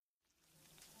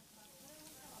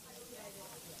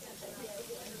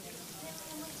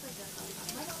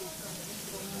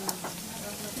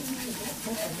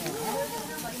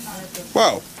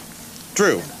Whoa.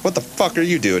 Drew, what the fuck are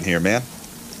you doing here, man?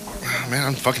 Man,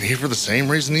 I'm fucking here for the same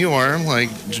reason you are. I'm like,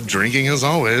 drinking as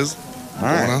always. All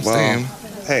right, well,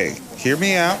 hey, hear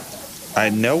me out. I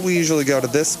know we usually go to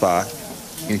this spot.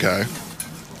 Okay.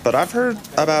 But I've heard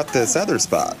about this other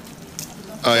spot.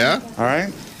 Oh, yeah? All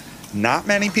right? Not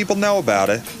many people know about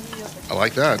it. I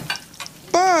like that.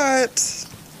 But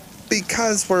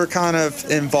because we're kind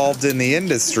of involved in the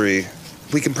industry,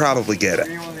 we can probably get it.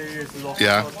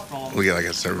 Yeah? We get like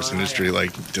a service industry,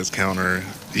 like discount, or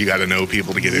you got to know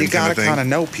people to get into You got the to thing. kind of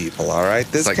know people, all right?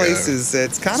 This like place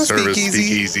it's kind of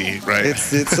speakeasy, right?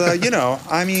 It's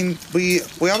I mean, we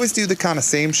always do the kind of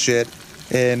same shit.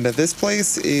 And this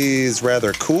place is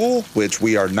rather cool, which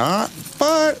we are not,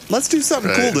 but let's do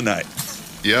something cool tonight.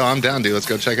 Yeah, I'm down, dude. Let's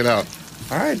go check it out.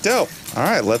 All right, dope. All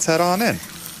right, let's head on in.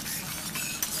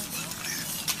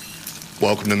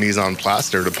 Welcome to Mise en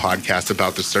Plaster, the podcast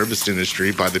about the service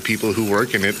industry by the people who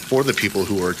work in it for the people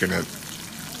who work in it.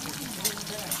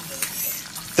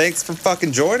 Thanks for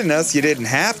fucking joining us. You didn't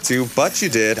have to, but you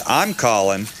did. I'm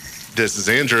Colin. This is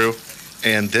Andrew.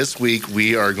 And this week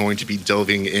we are going to be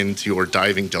diving into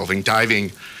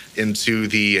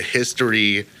the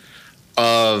history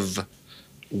of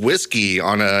whiskey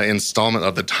on an installment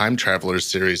of the Time Travelers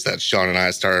series that Sean and I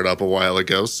started up a while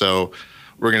ago. So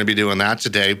we're going to be doing that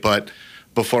today. But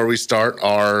before we start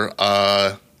our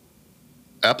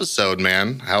episode,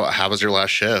 man, how was your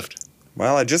last shift?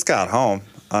 Well, I just got home.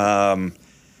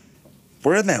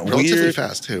 We're in that relatively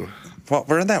fast too. Well,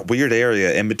 we're in that weird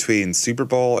area in between Super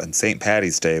Bowl and St.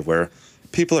 Patty's Day where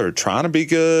people are trying to be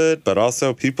good, but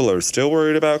also people are still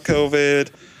worried about COVID.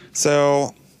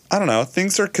 So, I don't know.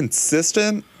 Things are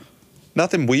consistent.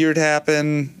 Nothing weird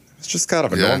happened. It's just kind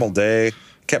of a normal day.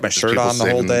 Kept my shirt on the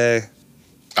whole day.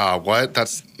 What?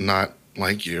 That's not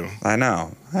like you. I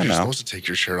know. You're supposed to take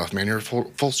your shirt off, man. You're a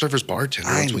full service bartender.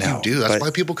 That's what you do. That's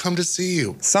why people come to see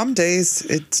you. Some days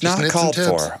it's not called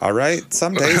for, all right?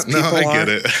 Some days people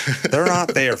they're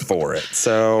not there for it.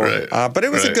 So, but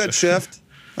it was a good shift.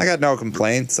 I got no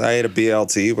complaints. I ate a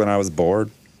BLT when I was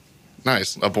bored.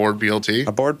 Nice. A bored BLT?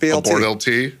 A bored BLT. A bored LT?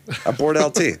 A bored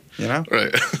LT, you know?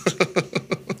 Right.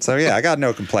 So, yeah, I got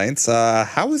no complaints.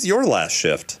 How was your last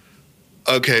shift?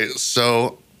 Okay,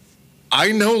 so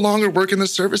I no longer work in the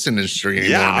service industry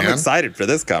anymore, I'm excited for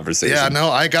this conversation. Yeah, no,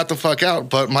 I got the fuck out.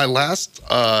 But my last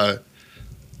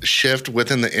shift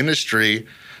within the industry,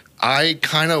 I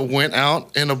kind of went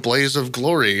out in a blaze of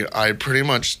glory. I pretty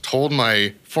much told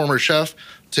my former chef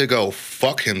to go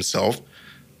fuck himself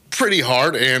pretty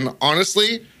hard. And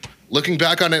honestly, looking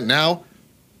back on it now,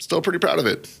 still pretty proud of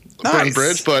it. Nice. Burn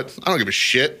bridge, but I don't give a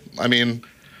shit. I mean,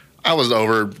 I was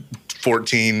over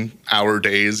 14-hour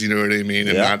days, you know what I mean?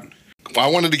 And I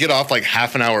wanted to get off like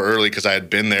half an hour early because I had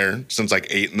been there since like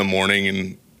 8 a.m.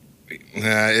 and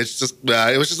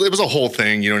it was a whole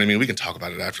thing, you know what I mean? We can talk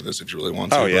about it after this if you really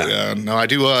want to. Oh yeah. But, no, I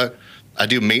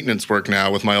do maintenance work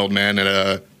now with my old man at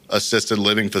a assisted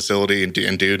living facility, and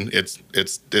dude, it's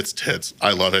tits.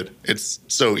 I love it. It's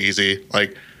so easy.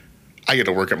 Like, I get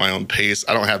to work at my own pace.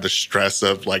 I don't have the stress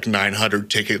of like 900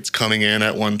 tickets coming in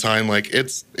at one time. Like,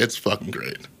 it's fucking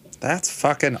great. That's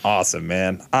fucking awesome,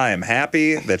 man. I am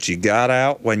happy that you got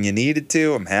out when you needed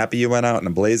to. I'm happy you went out in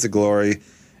a blaze of glory.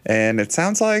 And it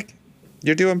sounds like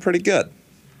you're doing pretty good.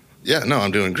 Yeah, no, I'm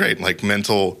doing great. Like,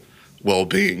 mental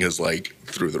well-being is like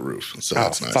through the roof. So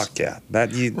that's nice. Fuck yeah.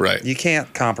 You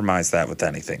can't compromise that with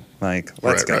anything. Like,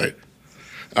 let's go. Right.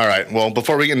 All right. Well,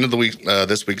 before we get into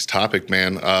this week's topic,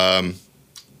 man,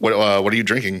 what are you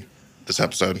drinking this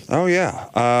episode? Oh,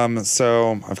 yeah.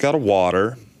 So I've got a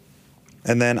water.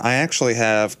 And then I actually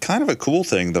have kind of a cool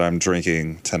thing that I'm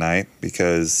drinking tonight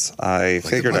because I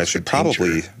figured I should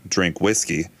probably drink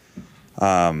whiskey.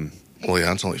 Well,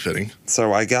 yeah, it's only fitting.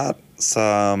 So I got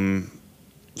some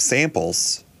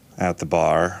samples at the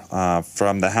bar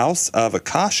from the House of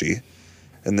Akashi.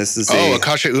 And this is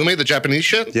Akashi Ume, the Japanese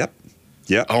shit? Yep.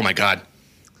 Oh, my God.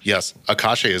 Yes,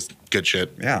 Akashi is good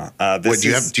shit. Yeah. Wait,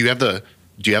 do you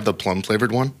have the plum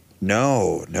flavored one?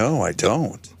 No, I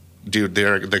don't. Dude, the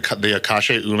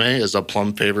Akashi Ume is a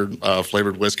plum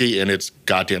flavored whiskey, and it's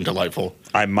goddamn delightful.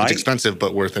 It's expensive,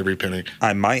 but worth every penny.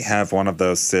 I might have one of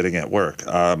those sitting at work,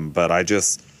 but I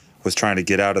just was trying to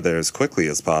get out of there as quickly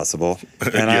as possible,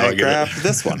 and I grabbed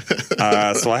this one.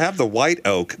 So I have the White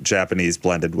Oak Japanese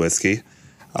blended whiskey,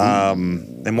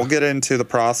 and we'll get into the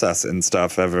process and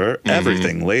stuff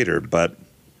everything later, but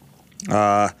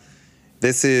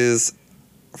this is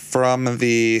from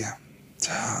the...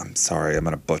 I'm sorry, I'm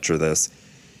going to butcher this.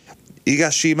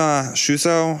 Igashima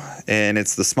Shuso, and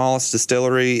it's the smallest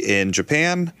distillery in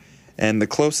Japan and the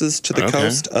closest to the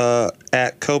coast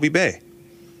at Kobe Bay.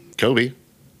 Kobe?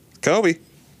 Kobe.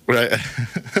 Right.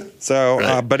 So,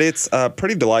 Right. but it's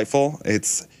pretty delightful.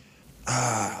 It's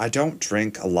I don't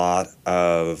drink a lot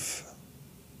of.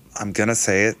 I'm gonna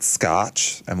say it's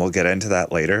scotch, and we'll get into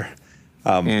that later.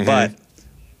 But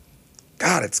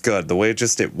God, it's good. The way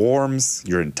it warms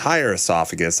your entire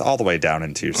esophagus all the way down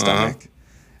into your stomach,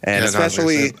 and Yeah, no,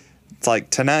 especially like it's like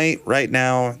tonight, right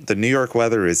now, the New York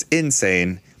weather is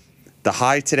insane. The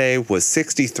high today was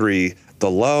 63. The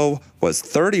low was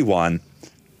 31.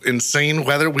 Insane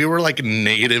weather. We were like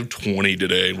negative 20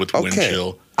 today with wind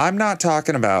chill. I'm not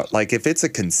talking about like if it's a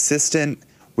consistent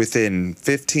within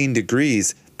 15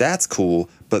 degrees, that's cool.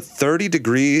 But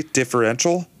 30-degree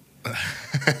differential,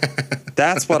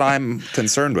 that's what I'm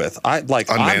concerned with.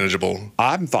 Unmanageable.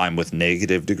 I'm fine with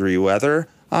negative degree weather.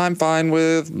 I'm fine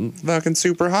with fucking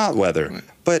super hot weather. Right.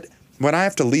 But when I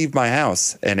have to leave my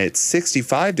house and it's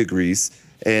 65 degrees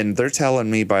and they're telling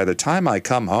me by the time I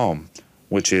come home,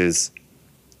 which is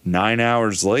 9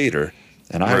 hours later,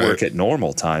 and I Right. work at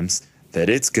normal times, that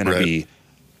it's going Right. to be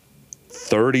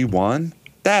 31,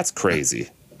 that's crazy.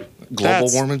 Global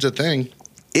warming's a thing.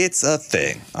 It's a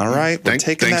thing. All right. We're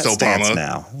taking thanks, that stance Obama.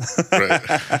 now.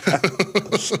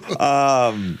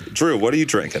 Right. Drew, what are you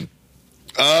drinking?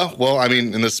 Well, I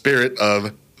mean, in the spirit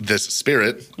of this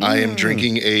spirit, I am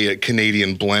drinking a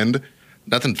Canadian blend.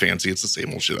 Nothing fancy. It's the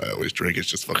same old shit I always drink. It's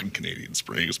just fucking Canadian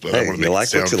Springs. But Hey, I want you to make like it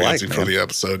sound what you like, fancy for man. the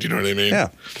episode. You know what I mean? Yeah.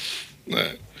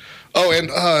 Right. Oh, and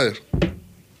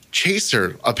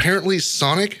Chaser. Apparently,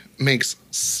 Sonic makes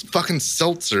fucking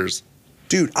seltzers.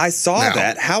 Dude, I saw Now-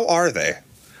 that. How are they?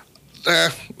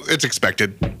 It's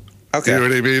expected. Okay. You know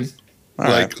what I mean? All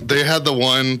like right. they had I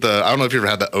don't know if you ever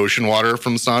had the ocean water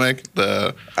from Sonic,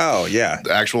 the Oh, yeah.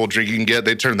 actual drink you can get.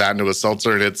 They turned that into a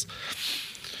seltzer, and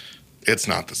it's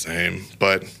not the same,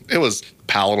 but it was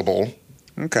palatable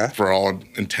Okay. for all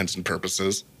intents and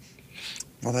purposes.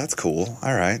 Well, that's cool.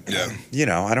 All right. Yeah. You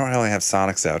know, I don't really have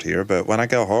Sonics out here, but when I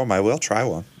go home, I will try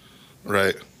one.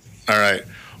 Right. All right.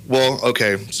 Well,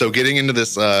 okay. So getting into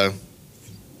this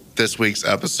this week's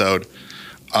episode,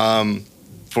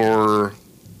 for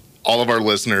all of our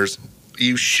listeners,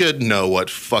 you should know what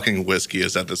fucking whiskey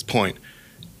is at this point.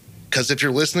 Because if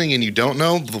you're listening and you don't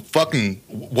know, the fucking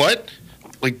what?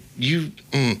 Like you.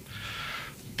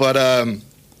 But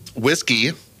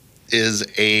whiskey is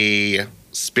a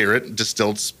spirit,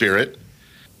 distilled spirit,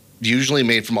 usually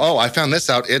made from. Oh, I found this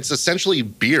out. It's essentially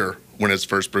beer when it's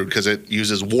first brewed because it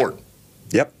uses wort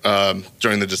Yep.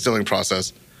 during the distilling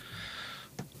process.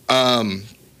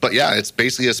 But yeah, it's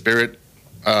basically a spirit,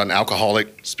 an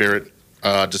alcoholic spirit,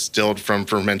 distilled from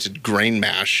fermented grain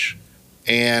mash,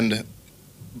 and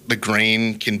the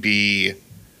grain can be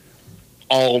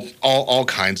all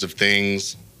kinds of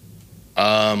things.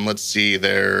 Let's see.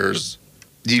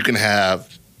 You can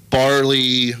have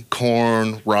barley,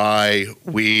 corn, rye,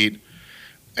 wheat,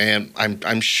 and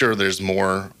I'm sure there's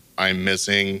more I'm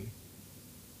missing.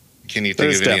 Can you think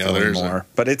There's of any definitely others? more.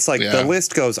 But it's like Yeah. the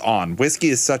list goes on. Whiskey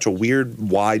is such a weird,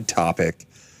 wide topic.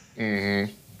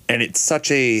 Mm-hmm. And it's such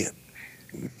a.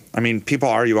 I mean, people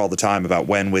argue all the time about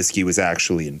when whiskey was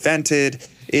actually invented.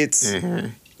 It's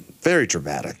very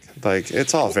dramatic. Like,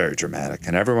 it's all very dramatic,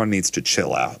 and everyone needs to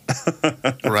chill out.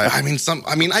 Right. I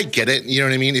mean, I get it. You know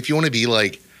what I mean? If you want to be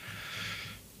like,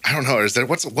 I don't know,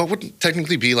 what would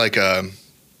technically be like a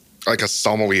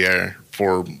sommelier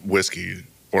for whiskey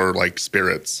or like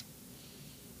spirits?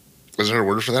 Is there a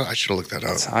word for that? I should have looked that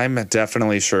up. I'm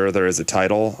definitely sure there is a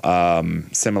title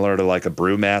similar to like a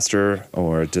brewmaster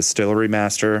or a distillery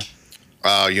master.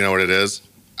 You know what it is?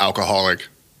 Alcoholic.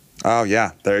 Oh,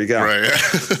 yeah. There you go. Right.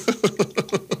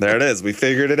 There it is. We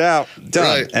figured it out. Done.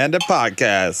 Right. End of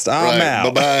podcast. I'm Right.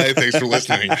 out. Bye-bye. Thanks for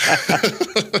listening.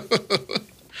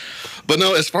 But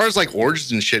no, as far as like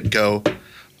origins and shit go,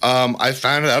 I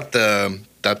found out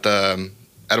that the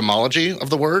etymology of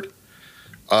the word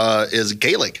is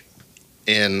Gaelic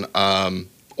in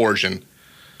origin.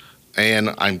 And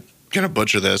I'm going to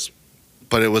butcher this,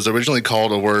 but it was originally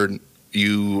called a word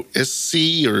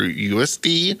USC or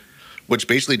USD, which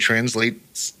basically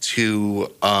translates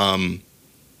to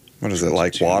What is it,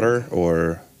 like water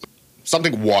or?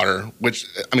 something water, which,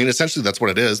 I mean, essentially that's what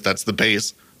it is. That's the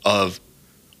base of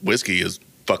whiskey is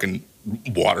fucking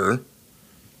water,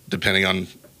 depending on,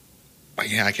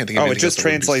 yeah, I can't think of Oh, it anything just else that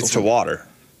would be translates to still- water.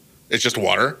 It's just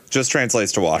water? Just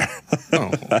translates to water.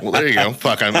 Oh, well, there you go.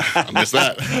 Fuck, I missed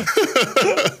that.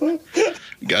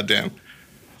 Goddamn.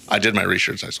 I did my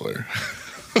research, I swear.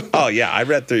 Oh, yeah. I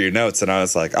read through your notes and I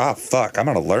was like, oh, fuck. I'm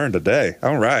going to learn today.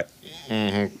 All right.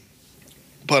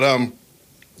 But,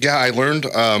 yeah, I learned,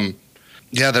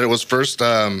 that it was first,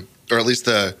 or at least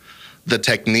the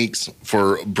techniques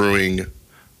for brewing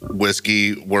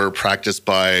whiskey were practiced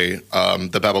by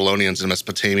the Babylonians in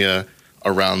Mesopotamia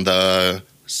around the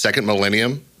second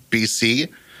millennium BC,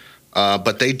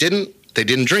 but they didn't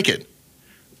drink it.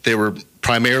 They were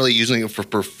primarily using it for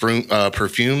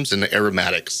perfumes and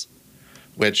aromatics,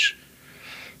 which,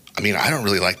 I mean, I don't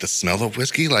really like the smell of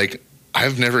whiskey. Like,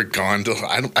 I've never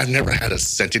had a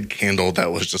scented candle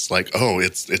that was just like, oh,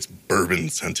 it's bourbon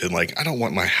scented. Like, I don't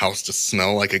want my house to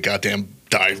smell like a goddamn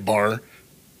dive bar.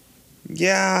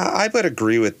 Yeah, I would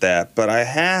agree with that, but I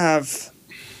have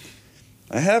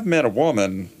met a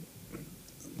woman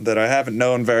that I haven't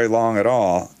known very long at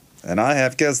all, and I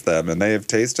have kissed them, and they have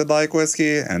tasted like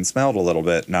whiskey and smelled a little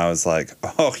bit, and I was like,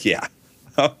 oh yeah,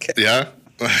 okay. Yeah?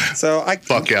 So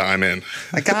Fuck yeah, I'm in.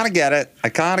 I kind of get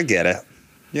it.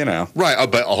 You know. Right,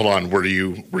 but hold on. Were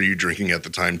you drinking at the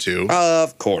time too?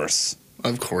 Of course.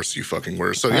 Of course you fucking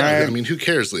were. So yeah, Right. I mean, who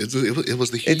cares? It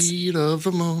was the heat of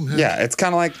the moment. Yeah, it's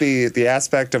kind of like the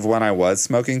aspect of when I was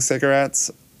smoking cigarettes.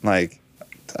 Like,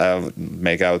 I would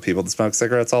make out with people that smoke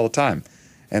cigarettes all the time.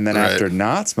 And then Right. after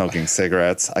not smoking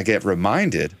cigarettes, I get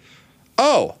reminded,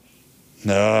 oh,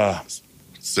 no,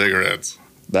 Cigarettes.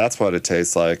 that's what it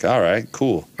tastes like. All right,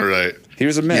 cool. All right.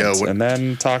 Here's a mint. Yeah, and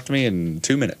then talk to me in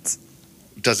 2 minutes.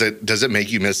 Does it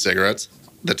make you miss cigarettes?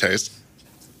 The taste?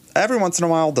 Every once in a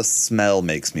while, the smell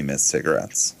makes me miss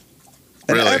cigarettes.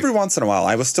 And Really? every once in a while,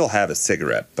 I will still have a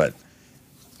cigarette, but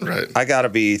Right. I got to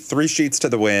be 3 sheets to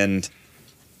the wind.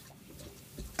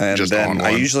 And Just on then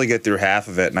I one. usually get through half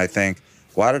of it and I think,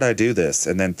 why did I do this?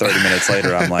 And then 30 minutes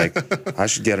later, I'm like, I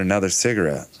should get another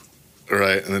cigarette.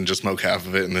 Right. And then just smoke half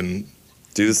of it and then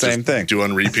Do the same just thing. do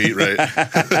on repeat, right?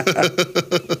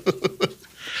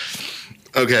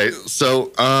 Okay,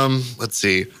 so let's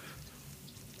see.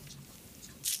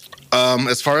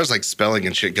 As far as like spelling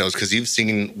and shit goes, because you've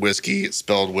seen whiskey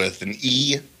spelled with an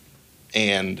E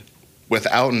and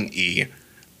without an E,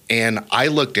 and I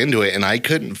looked into it and I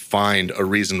couldn't find a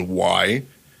reason why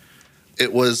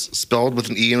it was spelled with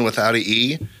an E and without an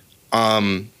E.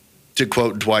 To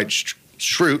quote Dwight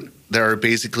Schrute, there are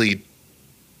basically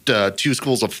two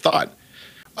schools of thought.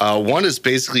 One is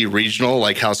basically regional,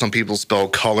 like how some people spell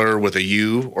color with a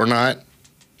U or not.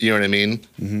 You know what I mean?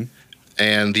 Mm-hmm.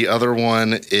 And the other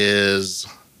one is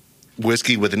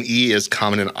whiskey with an E is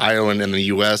common in Ireland and the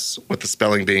U.S., with the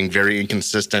spelling being very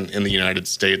inconsistent in the United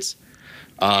States.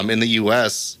 In the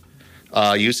U.S.,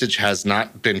 usage has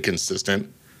not been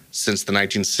consistent since the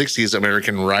 1960s,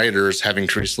 American writers having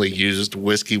traditionally used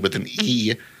whiskey with an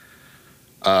E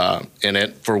in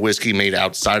it for whiskey made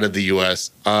outside of the U.S.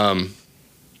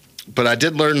 But I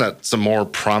did learn that some more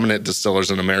prominent distillers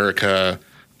in America,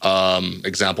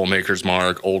 example Maker's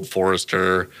Mark, Old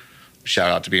Forester,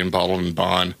 shout out to being bottled in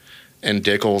bond, and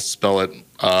Dickel spell it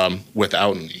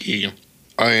without an E.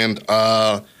 And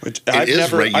Which it I've is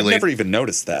never regulated. even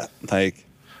noticed that. Like,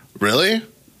 Really?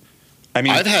 I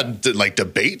mean, I've had like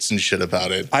debates and shit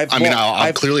about it. I've- I mean, well,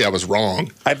 I've- clearly I was wrong.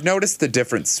 I've noticed the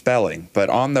different spelling, but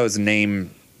on those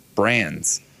name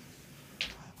brands,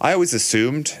 I always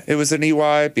assumed it was an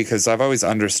EY because I've always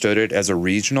understood it as a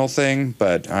regional thing.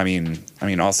 But I mean,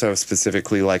 also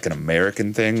specifically like an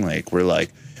American thing. Like we're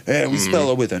like, hey, we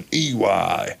spell it with an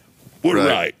EY. We're Right.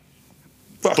 right.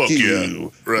 Fuck you.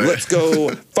 you. Right. Let's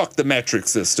go fuck the metric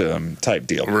system type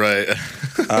deal. Right.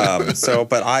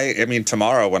 But I mean,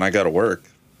 tomorrow when I go to work,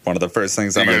 one of the first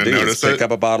things I'm You're going to gonna do is notice pick it?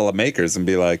 up a bottle of Makers and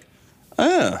be like,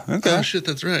 oh, okay. Oh, shit,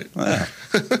 that's right. Yeah.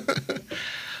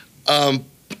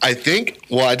 I think,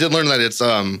 well, I did learn that it's,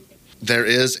 there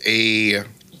is a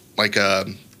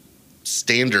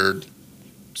standard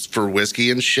for whiskey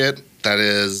and shit that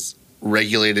is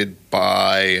regulated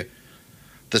by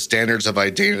the standards of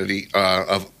identity,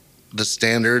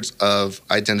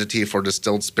 for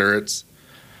distilled spirits,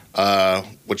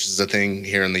 which is a thing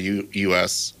here in the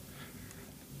U.S.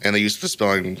 And they use the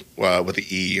spelling with the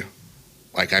E.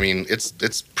 Like, I mean, it's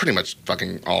pretty much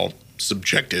fucking all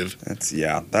subjective,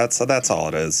 That's all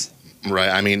it is. right?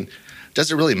 I mean,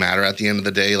 does it really matter at the end of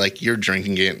the day? Like, you're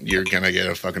drinking it, you're gonna get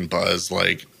a fucking buzz.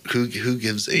 Like, who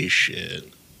gives a shit?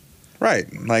 Right.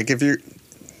 Like if you're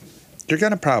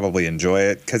going to probably enjoy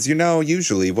it because you know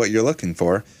usually what you're looking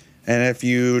for. And if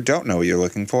you don't know what you're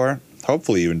looking for,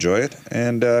 hopefully you enjoy it.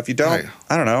 And if you don't, Right.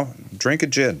 I don't know, drink a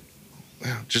gin.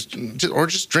 Yeah, just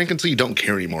drink until you don't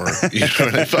care anymore. You know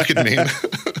what I fucking mean?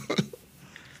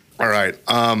 All right.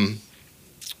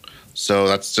 So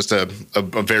that's just a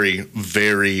very,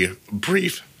 very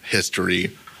brief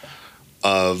history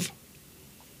of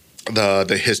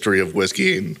the history of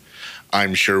whiskey. And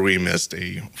I'm sure we missed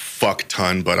a fuck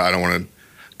ton, but I don't want to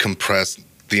compress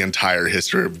the entire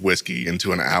history of whiskey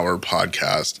into an hour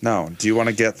podcast. No. Do you want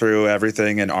to get through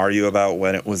everything and argue about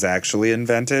when it was actually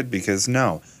invented? Because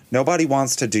no, nobody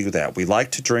wants to do that. We like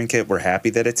to drink it. We're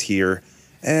happy that it's here.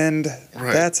 And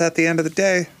that's at the end of the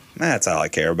day. That's all I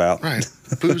care about. Right.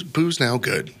 Booze now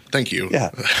good. Thank you. Yeah.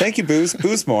 Thank you, booze.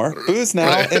 Booze more. Booze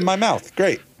now in my mouth.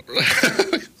 Great.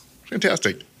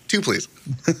 Fantastic. 2, please.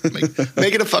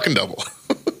 Make it a fucking double.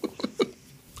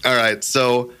 All right.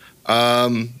 So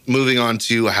moving on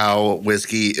to how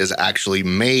whiskey is actually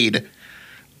made.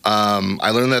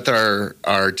 I learned that there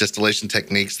are distillation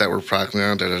techniques that were practiced.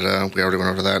 We already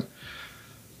went over that.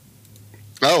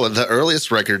 Oh, the earliest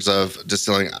records of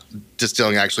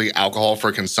distilling actually alcohol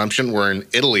for consumption were in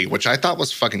Italy, which I thought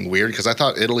was fucking weird because I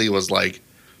thought Italy was like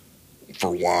for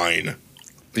wine.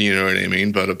 You know what I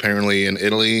mean? But apparently in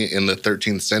Italy in the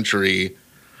 13th century,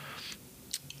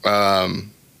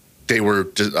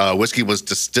 whiskey was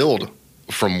distilled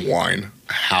from wine.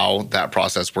 How that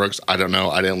process works, I don't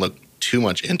know. I didn't look too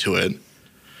much into it.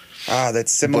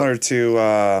 That's similar to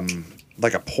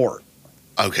like a port.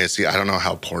 Okay, see, I don't know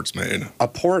how port's made. A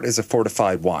port is a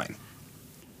fortified wine.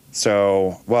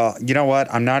 So, well, you know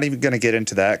what? I'm not even going to get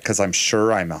into that because I'm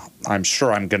sure I'm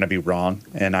going to be wrong,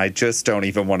 and I just don't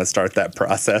even want to start that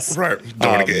process. Right,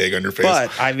 don't want to get egg on your face.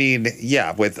 But I mean,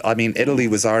 yeah, Italy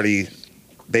was already,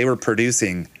 they were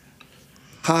producing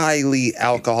highly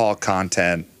alcohol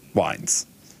content wines.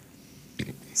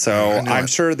 So I'm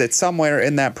sure that somewhere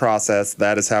in that process,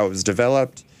 that is how it was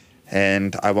developed.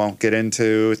 And I won't get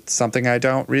into something I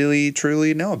don't really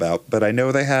truly know about, but I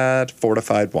know they had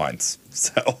fortified wines.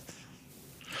 So,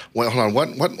 well, hold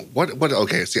on. What?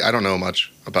 Okay, see, I don't know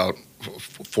much about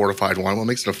fortified wine. What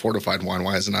makes it a fortified wine?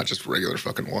 Why is it not just regular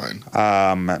fucking wine?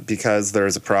 Because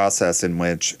there's a process in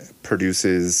which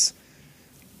produces.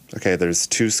 Okay, there's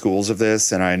 2 schools of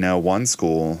this, and I know one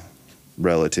school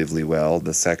relatively well.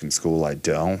 The second school I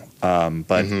don't.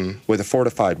 But with a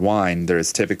fortified wine, there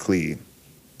is typically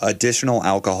additional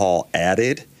alcohol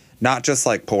added, not just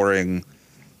like pouring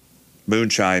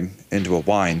moonshine into a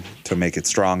wine to make it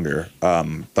stronger,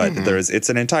 but it's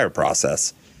an entire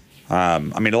process. I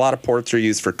mean, a lot of ports are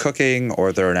used for cooking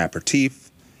or they're an aperitif.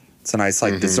 It's a nice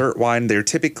like dessert wine. They're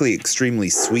typically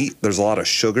extremely sweet. There's a lot of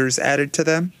sugars added to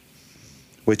them,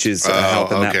 which is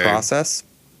helping that process.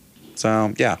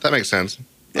 So yeah, that makes sense.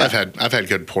 Yeah. I've had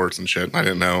good ports and shit. I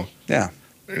didn't know. Yeah.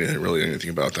 Anything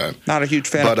about that. Not a huge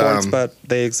fan of ports, but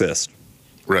they exist.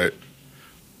 Right.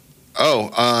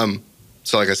 Oh,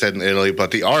 so like I said in Italy,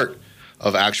 but the art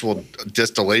of actual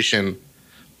distillation,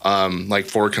 like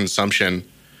for consumption,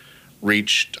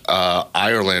 reached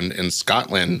Ireland and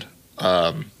Scotland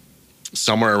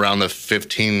somewhere around the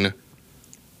 15th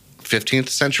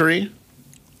century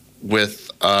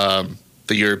with the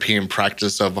European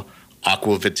practice of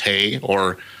aqua vitae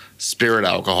or spirit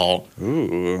alcohol,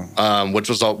 which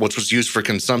was used for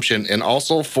consumption and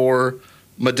also for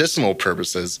medicinal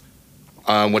purposes,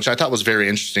 which I thought was very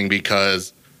interesting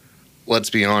because, let's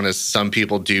be honest, some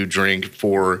people do drink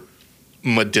for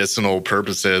medicinal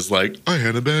purposes. Like, I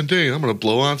had a bad day, I'm gonna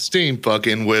blow off steam,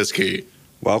 fucking whiskey.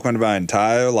 Welcome to my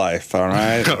entire life, all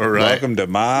right? All right. Welcome to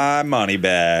my money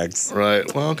bags.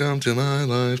 Right. Welcome to my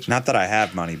life. Not that I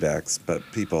have money bags, but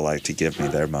people like to give me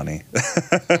their money.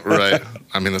 Right.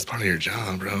 I mean, that's part of your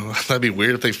job, bro. That'd be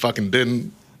weird if they fucking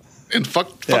didn't. And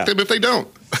fuck them if they don't.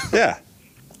 Yeah.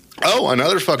 Oh,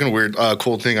 another fucking weird,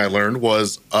 cool thing I learned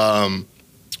was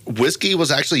whiskey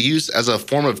was actually used as a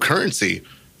form of currency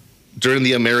during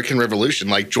the American Revolution.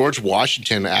 Like, George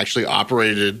Washington actually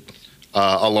operated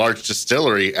a large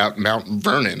distillery at Mount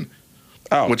Vernon,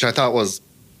 which I thought was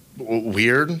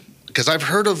weird because I've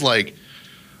heard of like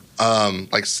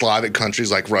Slavic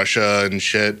countries like Russia and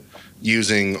shit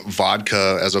using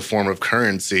vodka as a form of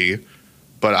currency,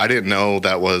 but I didn't know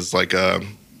that was like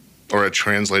it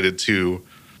translated to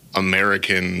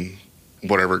American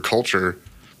whatever culture.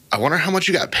 I wonder how much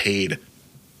you got paid,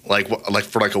 like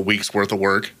for like a week's worth of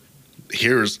work.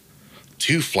 Here's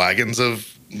 2 flagons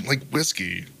of like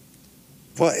whiskey.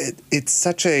 Well, it's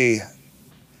such a.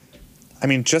 I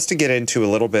mean, just to get into a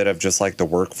little bit of just like the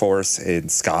workforce in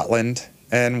Scotland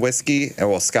and whiskey,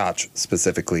 well, Scotch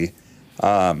specifically,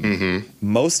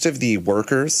 most of the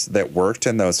workers that worked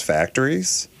in those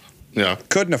factories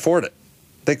couldn't afford it.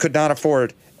 They could not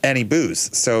afford any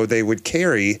booze. So they would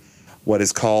carry what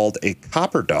is called a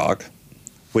copper dog,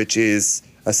 which is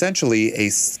essentially a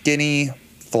skinny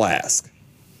flask.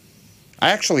 I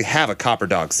actually have a copper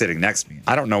dog sitting next to me.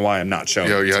 I don't know why I'm not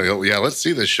showing it. Yeah, let's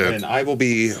see this shit. And I will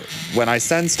be, when I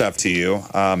send stuff to you,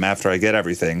 after I get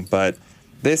everything, but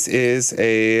This is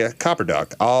a copper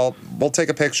duck. We'll take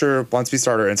a picture once we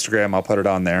start our Instagram. I'll put it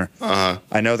on there.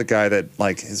 I know the guy that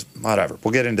is whatever.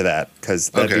 We'll get into that because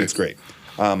that dude's great.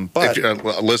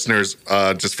 But listeners,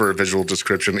 just for a visual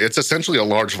description, it's essentially a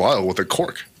large vial with a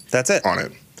cork. That's it on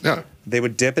it. Yeah. They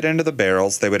would dip it into the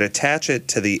barrels. They would attach it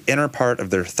to the inner part of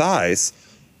their thighs,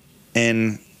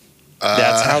 and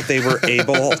that's how they were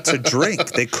able to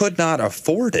drink. They could not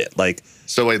afford it.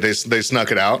 So wait, they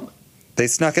snuck it out. They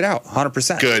snuck it out,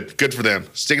 100%. Good for them.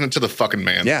 Sticking it to the fucking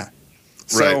man. Yeah.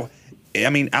 So, right. I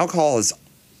mean, alcohol has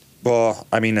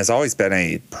always been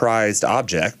a prized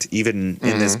object, even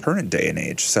in this current day and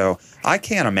age. So I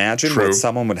can't imagine what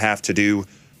someone would have to do.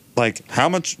 What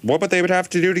would they would have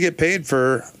to do to get paid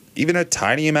for even a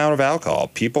tiny amount of alcohol?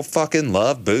 People fucking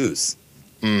love booze.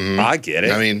 I get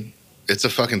it. I mean, it's a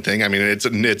fucking thing. I mean,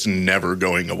 it's never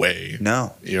going away.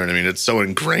 No. You know what I mean? It's so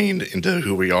ingrained into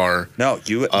who we are. No,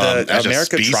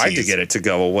 America tried to get it to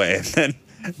go away, and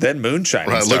then moonshine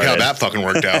started. Look how that fucking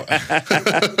worked out.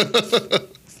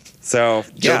 So,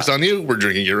 joke's on you. We're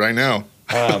drinking it right now.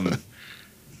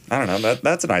 I don't know.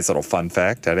 That's a nice little fun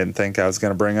fact. I didn't think I was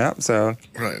going to bring up. So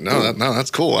right, no,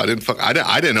 that's cool. I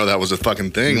didn't know that was a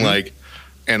fucking thing.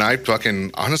 And I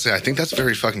fucking honestly, I think that's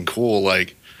very fucking cool.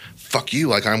 Fuck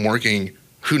you. I'm working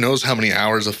who knows how many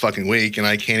hours a fucking week, and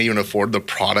I can't even afford the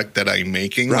product that I'm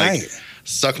making. Right.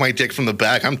 Suck my dick from the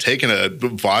back. I'm taking a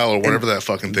vial or whatever that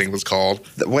fucking thing was called.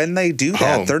 When they do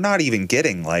that, they're not even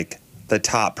getting the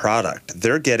top product.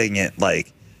 They're getting it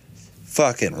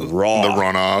fucking raw. The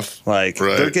runoff.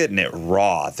 They're getting it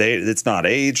raw. It's not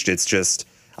aged. It's just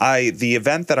the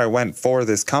event that I went for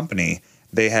this company,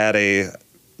 they had a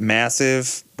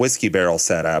massive whiskey barrel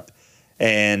set up,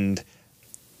 and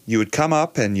you would come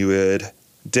up and you would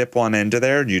dip one into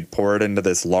there and you'd pour it into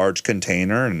this large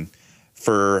container, and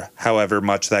for however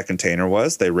much that container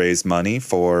was, they raised money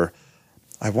for,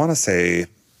 I want to say,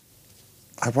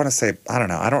 I don't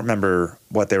know. I don't remember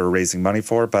what they were raising money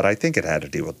for, but I think it had to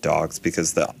do with dogs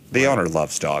because the owner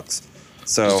loves dogs.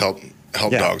 So just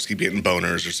help dogs keep getting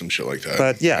boners or some shit like that.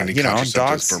 But yeah,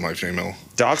 dogs for my female.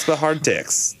 Dogs with hard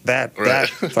dicks. That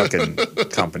fucking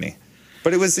company.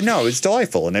 But it was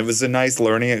delightful, and it was a nice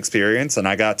learning experience, and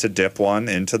I got to dip one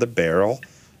into the barrel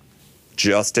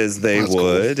just as they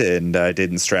would, cool. And I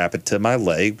didn't strap it to my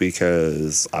leg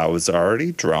because I was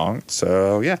already drunk.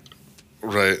 So yeah.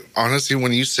 Right. Honestly,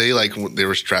 when you say they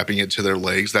were strapping it to their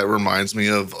legs, that reminds me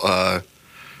of kind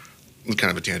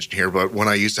of a tangent here, but when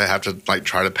I used to have to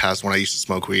try to pass when I used to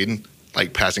smoke weed,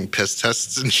 passing piss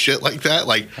tests and shit like that.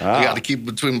 You got to keep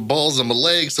between balls and my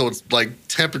legs, so it's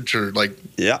temperature.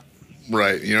 Yeah.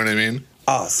 Right. You know what I mean?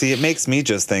 Oh, see, it makes me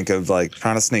just think of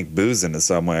trying to sneak booze into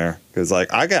somewhere because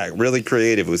I got really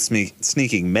creative with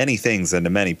sneaking many things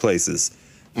into many places.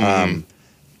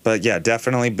 But yeah,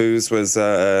 definitely booze was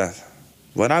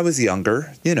when I was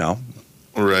younger,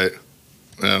 Right.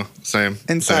 Yeah, same.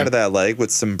 Inside of that leg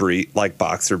with some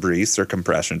boxer briefs or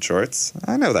compression shorts.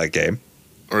 I know that game.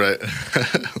 Right.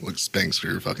 Look, Spanx for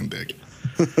your fucking dick.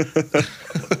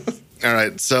 All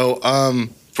right. So,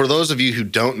 for those of you who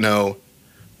don't know,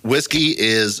 whiskey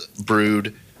is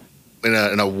brewed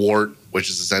in a wort, which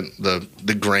is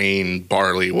the grain,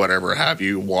 barley, whatever have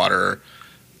you, water.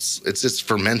 It's just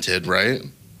fermented, right?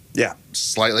 Yeah.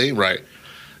 Slightly, right.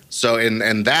 So,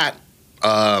 and that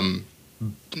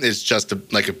is just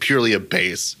purely a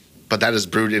base, but that is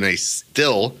brewed in a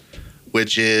still,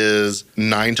 which is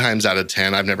 9 times out of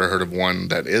 10. I've never heard of one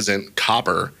that isn't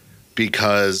copper,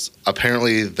 because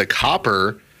apparently the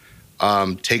copper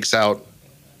takes out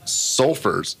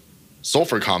sulfur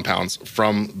compounds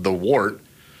from the wort,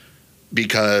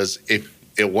 because if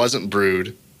it wasn't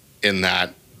brewed in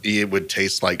that, it would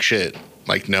taste like shit.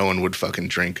 No one would fucking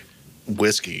drink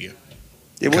whiskey.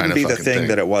 It wouldn't be the thing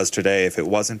that it was today if it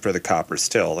wasn't for the copper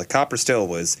still. The copper still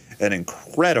was an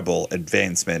incredible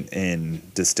advancement in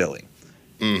distilling.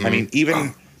 Mm-hmm. I mean,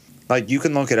 even you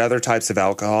can look at other types of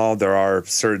alcohol. There are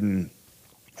certain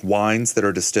wines that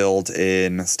are distilled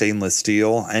in stainless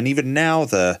steel, and even now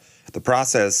the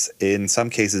process in some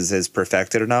cases is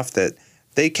perfected enough that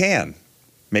they can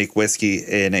make whiskey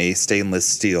in a stainless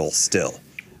steel still.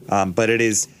 But it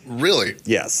is really,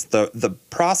 yes. The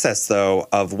process though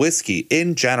of whiskey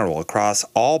in general across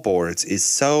all boards is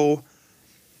so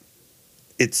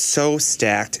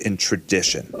stacked in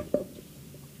tradition.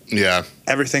 Yeah,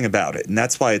 everything about it, and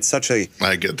that's why it's such a.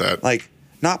 I get that.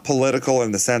 Not political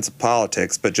in the sense of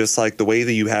politics, but just the way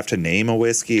that you have to name a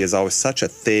whiskey is always such a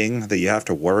thing that you have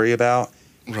to worry about.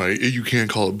 Right, you can't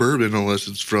call it bourbon unless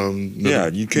it's from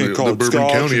you can't call it Bourbon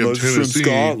County of Tennessee. From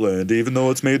Scotland, even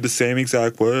though it's made the same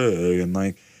exact way. And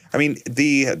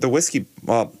the whiskey,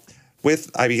 well,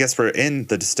 I guess we're in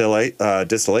the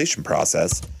distillation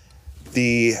process.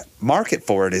 The market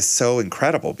for it is so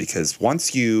incredible because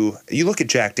once you look at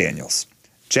Jack Daniel's,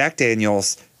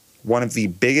 one of the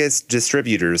biggest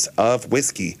distributors of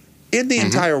whiskey in the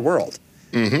entire world.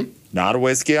 Mm-hmm. Not a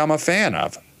whiskey I'm a fan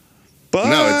of. But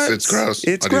no, it's gross.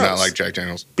 It's I gross. do not like Jack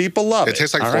Daniels. People love it. It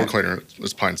tastes like floor right? cleaner.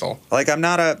 It's Pine Sol. Like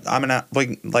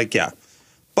yeah.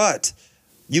 But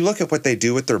you look at what they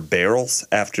do with their barrels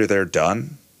after they're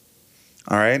done.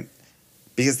 All right?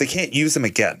 Because they can't use them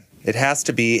again. It has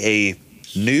to be a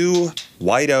new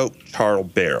white oak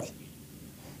charred barrel.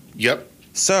 Yep.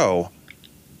 So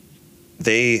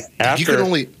they you can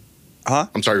only. Huh?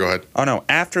 I'm sorry. Go ahead. Oh no!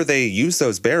 After they use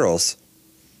those barrels,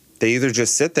 they either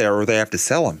just sit there or they have to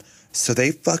sell them. So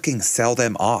they fucking sell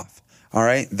them off. All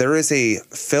right. There is a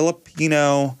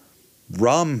Filipino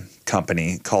rum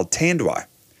company called Tanduay.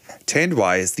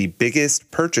 Tanduay is the biggest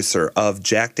purchaser of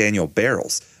Jack Daniel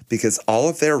barrels because all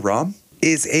of their rum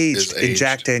is aged in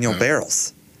Jack Daniel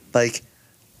barrels. Like,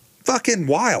 fucking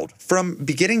wild from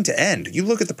beginning to end. You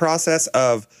look at the process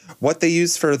of what they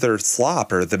use for their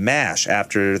slop or the mash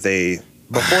before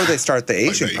they start the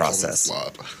aging process.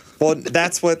 Well,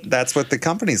 that's what the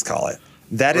companies call it.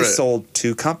 That is sold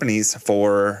to companies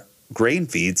for grain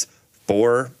feeds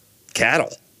for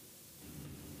cattle.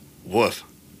 Woof.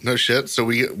 No shit. So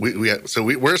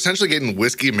we're essentially getting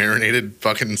whiskey marinated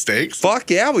fucking steaks.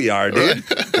 Fuck yeah, we are, dude.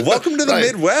 Welcome to the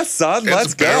Midwest, son.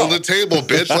 Let's go. Barrel on the table,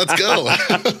 bitch. Let's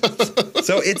go.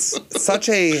 So it's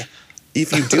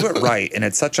if you do it right, and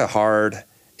it's such a hard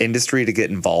industry to get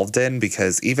involved in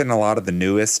because even a lot of the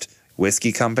newest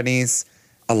whiskey companies,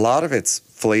 a lot of it's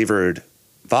flavored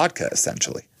vodka,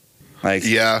 essentially. Like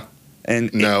yeah,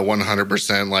 no,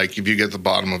 100%. Like if you get the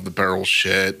bottom of the barrel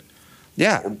shit,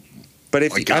 yeah. But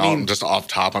if like, just off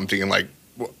top, I'm thinking like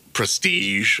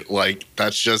Prestige, like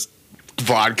that's just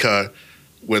vodka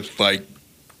with like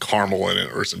caramel in it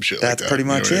or some shit. That's like that. pretty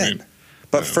much it. I mean?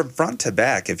 But yeah. From front to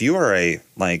back, if you are a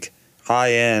like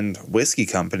high-end whiskey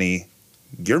company,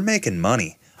 you're making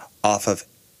money off of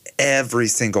every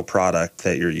single product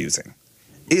that you're using.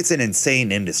 It's an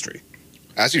insane industry.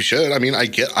 As you should. I mean,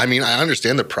 I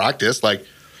understand the practice. Like,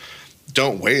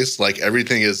 don't waste. Like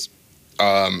everything is.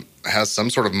 Has some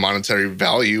sort of monetary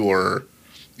value or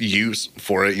use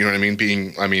for it. You know what I mean?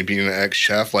 Being an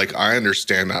ex-chef, like I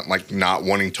understand that, like not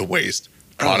wanting to waste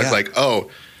product. Oh, yeah.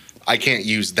 Like, I can't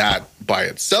use that by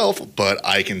itself, but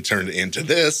I can turn it into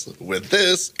this with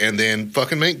this and then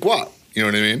fucking make guap. You know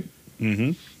what I mean?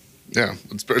 Mm-hmm. Yeah.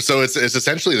 So it's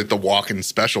essentially like the walk-in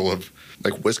special of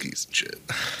like whiskeys and shit.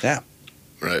 Yeah.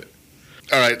 Right.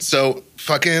 All right. So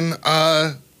fucking,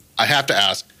 I have to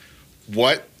ask,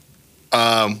 what,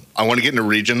 I want to get into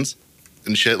regions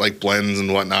and shit like blends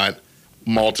and whatnot,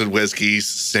 malted whiskeys,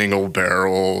 single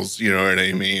barrels, you know what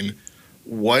I mean?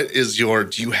 Do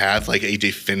you have like a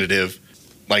definitive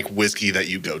like whiskey that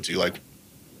you go to? Like,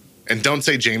 and don't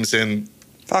say Jameson.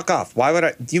 Fuck off. Why would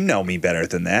I? You know me better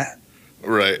than that.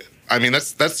 Right. I mean,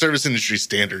 that's service industry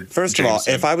standard. First of all,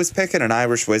 if I was picking an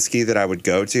Irish whiskey that I would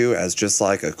go to as just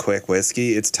like a quick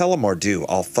whiskey, it's Tullamore Dew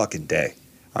all fucking day.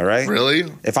 All right?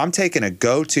 Really? If I'm taking a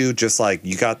go-to, just like,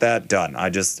 you got that, done.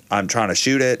 I'm trying to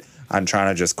shoot it. I'm trying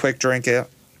to just quick drink it.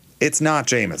 It's not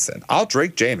Jameson. I'll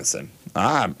drink Jameson.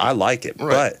 I like it.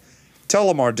 Right. But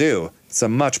Tullamore Dew, it's a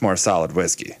much more solid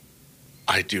whiskey.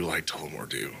 I do like Tullamore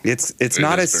Dew. It's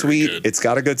not as sweet. Good. It's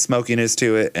got a good smokiness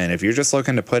to it. And if you're just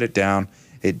looking to put it down,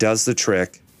 it does the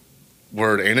trick.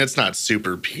 Word. And it's not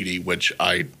super peaty, which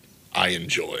I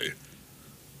enjoy.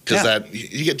 Because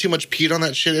you get too much peat on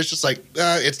that shit. It's just like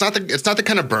it's not the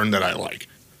kind of burn that I like.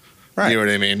 Right. You know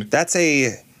what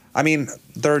I mean?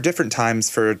 There are different times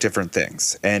for different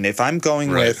things. And if I'm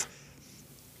going with,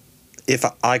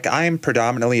 I am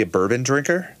predominantly a bourbon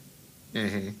drinker.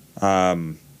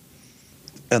 Mm-hmm.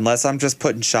 Unless I'm just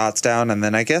putting shots down, and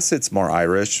then I guess it's more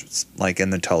Irish, like in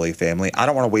the Tully family. I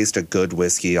don't want to waste a good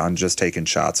whiskey on just taking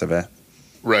shots of it.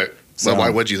 Right. So why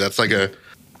would you?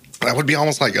 That would be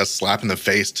almost like a slap in the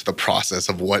face to the process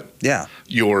of what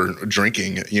you're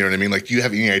drinking. You know what I mean? Like, do you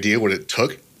have any idea what it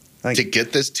took to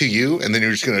get this to you, and then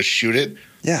you're just going to shoot it?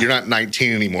 Yeah. You're not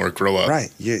 19 anymore. Grow up.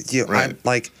 Right.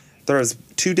 Right. There's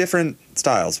two different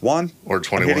styles. One, or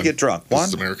 21. I'm here to get drunk. One,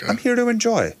 I'm here to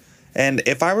enjoy. And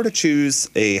if I were to choose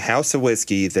a house of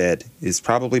whiskey that is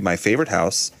probably my favorite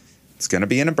house, it's going to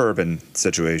be in a bourbon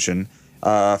situation,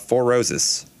 Four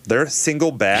Roses. Their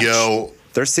single batch.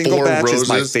 Their single batch is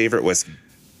my favorite whiskey.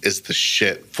 Is the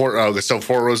shit. So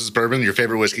Four Roses bourbon, your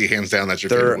favorite whiskey, hands down, that's your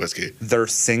favorite whiskey. Their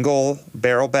single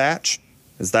barrel batch,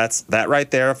 that's that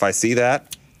right there. If I see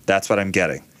that, that's what I'm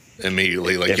getting.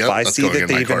 Immediately. Like, if I see that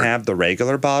they even have the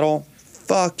regular bottle,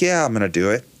 fuck yeah, I'm gonna do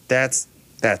it. That's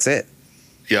it.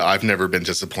 Yeah, I've never been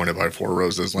disappointed by Four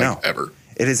Roses, like, No. ever.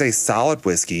 It is a solid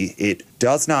whiskey. It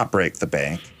does not break the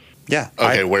bank. Yeah.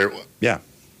 Okay, where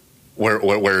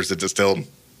is it distilled?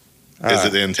 Is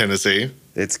it in Tennessee?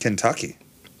 It's Kentucky.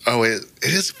 Oh, it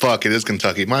is. Fuck, it is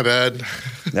Kentucky. My bad.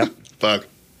 Yep. Fuck.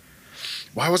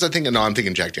 Why was I thinking? No, I'm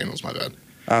thinking Jack Daniels. My bad.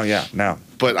 Oh yeah, no.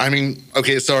 But I mean,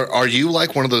 okay, so are you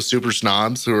like one of those super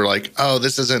snobs who are like, oh,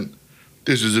 this is an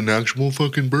actual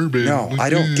fucking bourbon? No, Like, I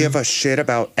don't yeah. give a shit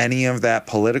about any of that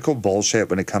political bullshit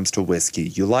when it comes to whiskey.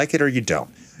 You like it or you don't.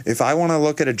 If I want to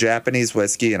look at a Japanese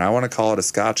whiskey and I want to call it a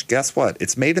scotch, guess what?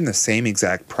 It's made in the same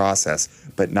exact process,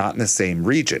 but not in the same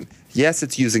region. Yes,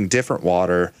 it's using different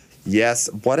water. Yes,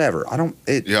 whatever.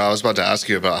 Yeah, I was about to ask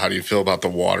you about how do you feel about the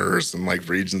waters and like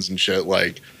regions and shit,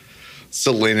 like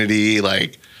salinity,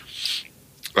 like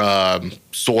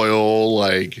soil,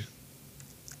 like.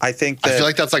 I think I that feel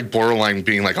like that's like borderline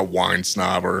being like a wine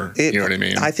snob, or you know what I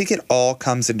mean? I think it all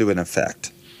comes into an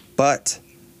effect, but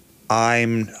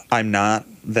I'm not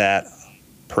that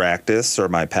practiced, or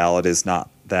my palate is not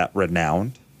that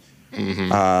renowned.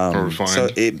 Or refined. So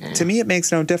to me, it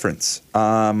makes no difference.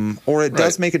 Or it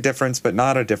does Right. make a difference, but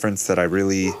not a difference that I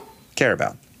really care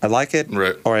about. I like it,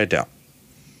 Right. or I don't.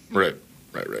 Right.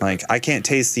 Like, I can't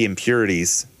taste the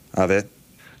impurities of it.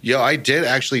 Yo, I did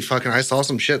actually I saw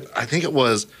some shit. I think it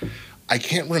was, I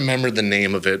can't remember the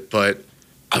name of it, but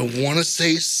I want to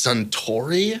say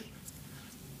Suntory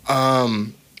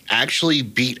actually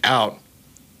beat out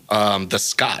the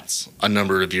Scots a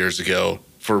number of years ago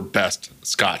for best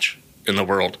Scotch in the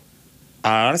world,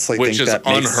 I honestly which think is that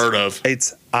makes, unheard of.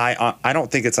 I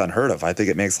don't think it's unheard of. I think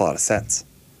it makes a lot of sense.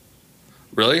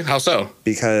 Really? How so?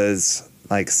 Because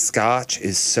like Scotch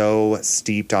is so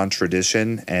steeped on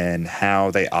tradition and how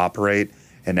they operate,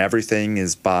 and everything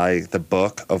is by the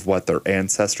book of what their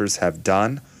ancestors have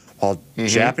done. While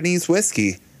Japanese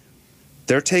whiskey,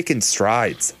 they're taking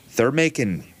strides. They're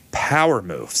making power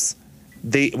moves.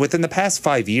 Within the past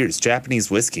 5 years, Japanese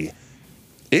whiskey,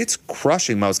 it's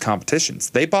crushing most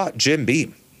competitions. They bought Jim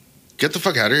Beam. Get the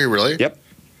fuck out of here, really? Yep.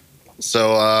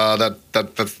 So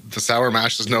the sour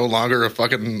mash is no longer a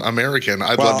fucking American.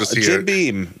 I'd love to see Jim it.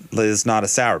 Beam is not a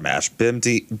sour mash.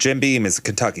 Jim Beam is a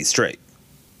Kentucky straight.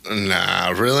 Nah,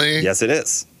 really? Yes, it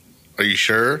is. Are you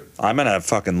sure? I'm going to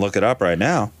fucking look it up right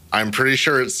now. I'm pretty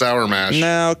sure it's sour mash.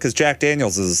 No, because Jack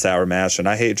Daniels is a sour mash, and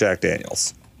I hate Jack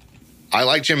Daniels. I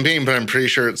like Jim Beam, but I'm pretty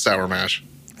sure it's sour mash.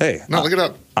 Hey, No, look it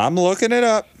up. I'm looking it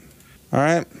up. All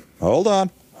right, hold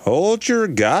on. Hold your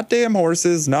goddamn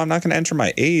horses. No, I'm not going to enter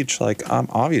my age. Like, I'm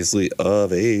obviously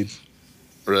of age.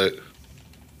 Right.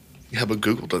 Yeah, but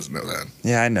Google doesn't know that.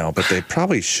 Yeah, I know, but they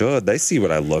probably should. They see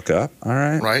what I look up. All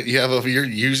right. Right? You're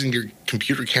using your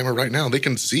computer camera right now. They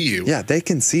can see you. Yeah, they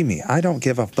can see me. I don't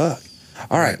give a fuck.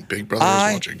 All right. Big Brother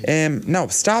is watching. No,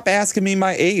 stop asking me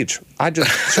my age. I just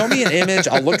show me an image.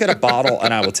 I'll look at a bottle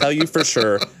and I will tell you for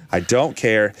sure. I don't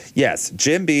care. Yes,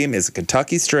 Jim Beam is a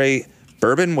Kentucky straight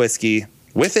bourbon whiskey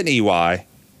with an EY.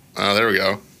 Oh, there we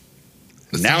go.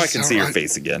 Now I can see your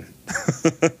face again.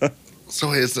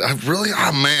 So it's really,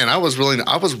 oh man, I was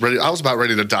about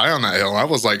ready to die on that hill. I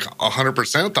was like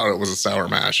 100% thought it was a sour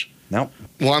mash. Nope.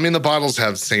 Well, I mean, the bottles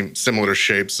have similar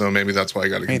shapes, so maybe that's why I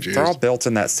got it I mean, confused. they're all built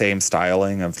in that same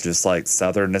styling of just like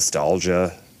Southern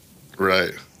nostalgia.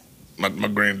 Right. My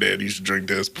granddad used to drink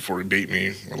this before he beat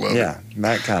me. I love Yeah,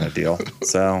 that kind of deal.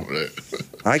 So it. Right.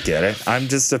 I get it. I'm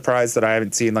just surprised that I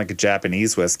haven't seen like a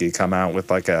Japanese whiskey come out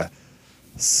with like a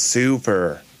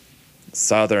super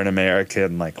Southern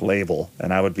American like label,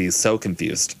 and I would be so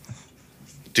confused.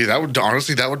 Dude, that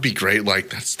would be great.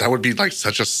 Like that would be like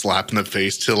such a slap in the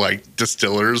face to like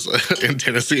distillers in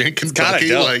Tennessee and Kentucky.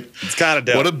 Kinda dope. Like It's kind of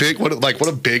dope. what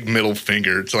a big middle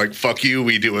finger to like fuck you,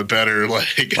 we do it better.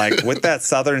 Like with that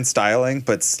Southern styling,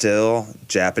 but still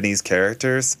Japanese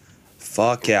characters.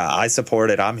 Fuck yeah, I support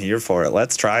it. I'm here for it.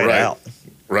 Let's try it Right. out.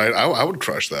 Right. I would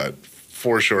crush that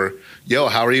for sure. Yo,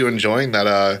 how are you enjoying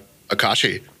that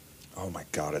Akashi? Oh my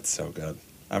god, it's so good.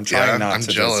 I'm trying not I'm to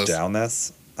jealous. just down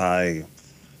this.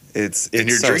 It's And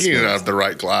you're so drinking it smooth. out of the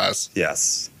right glass.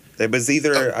 Yes. It was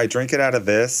either I drink it out of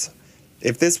this.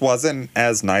 If this wasn't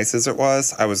as nice as it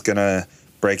was, I was going to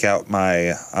break out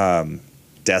my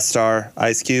Death Star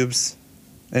ice cubes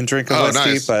and drink a Oh, whiskey,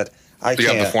 nice. but I Do you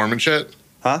can't. have the form and shit?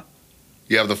 Huh?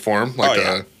 You have the form? Oh,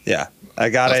 yeah. Yeah. I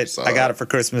got That's it. what's I got up. it for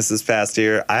Christmas this past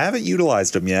year. I haven't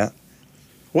utilized them yet.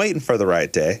 Waiting for the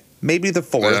right day. Maybe the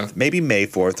 4th. Yeah. Maybe May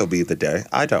 4th will be the day.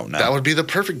 I don't know. That would be the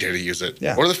perfect day to use it.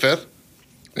 Yeah. Or the 5th.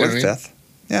 You or know the what I mean? 5th.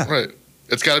 Yeah. Right.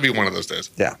 It's got to be one of those days.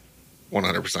 Yeah.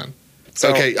 100%. So,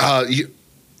 Okay.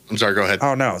 I'm sorry, go ahead.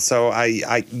 Oh no. So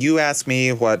you asked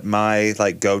me what my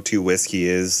like go-to whiskey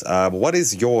is. What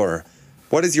is your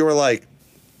like,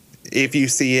 if you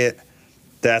see it,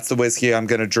 that's the whiskey I'm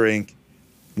gonna drink.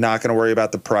 Not gonna worry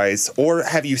about the price. Or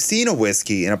have you seen a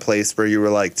whiskey in a place where you were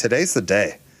like, today's the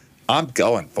day, I'm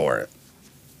going for it?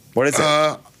 What is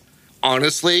it?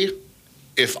 Honestly,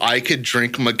 if I could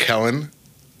drink Macallan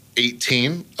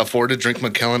 18, afford to drink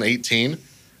Macallan 18,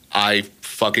 I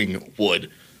fucking would.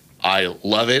 I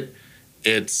love it.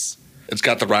 It's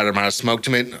got the right amount of smoke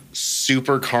to it,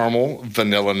 super caramel,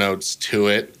 vanilla notes to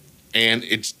it, and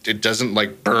it doesn't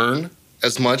like burn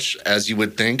as much as you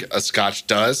would think a Scotch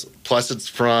does. Plus, it's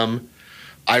from,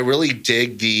 I really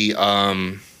dig the,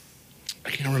 I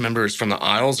can't remember, it's from the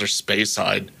Isles or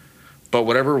Speyside, but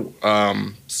whatever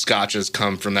Scotches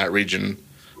come from that region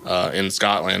in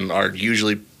Scotland are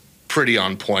usually pretty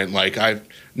on point. Like, I've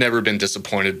never been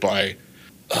disappointed by,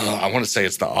 I want to say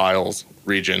it's the Isles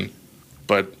region,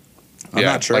 but I'm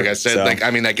not sure. like I said, like,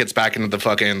 I mean, that gets back into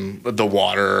the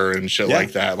water and shit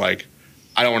like that. Like,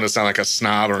 I don't want to sound like a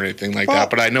snob or anything like that,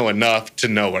 but I know enough to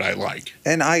know what I like.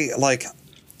 And I like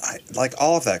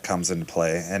all of that comes into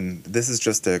play. And this is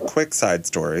just a quick side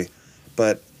story,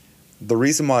 but the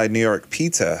reason why New York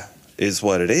pizza is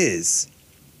what it is,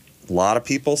 a lot of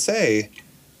people say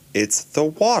it's the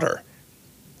water.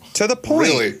 To the point.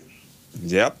 Really?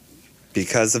 Yep.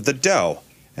 Because of the dough.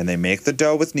 And they make the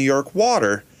dough with New York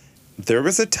water. There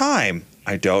was a time,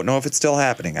 I don't know if it's still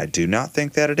happening, I do not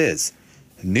think that it is,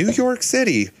 New York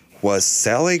City was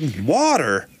selling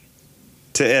water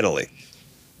to Italy.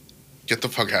 Get the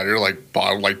fuck out of here, like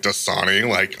bottled like Dasani,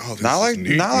 like, oh, this Not is like,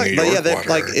 New not like, York but yeah, water.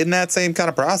 like in that same kind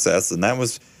of process. And that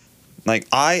was like,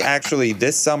 I actually,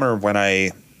 this summer when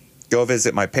I go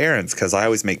visit my parents, because I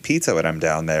always make pizza when I'm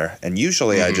down there, and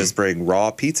usually I just bring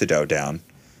raw pizza dough down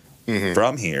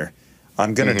from here.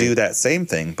 I'm going to do that same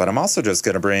thing, but I'm also just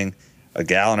going to bring a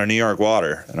gallon of New York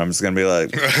water, and I'm just going to be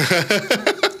like,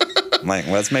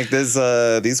 let's make this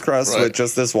these crusts with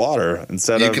just this water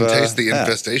instead you of. You can taste the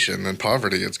infestation and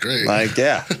poverty. It's great. Like,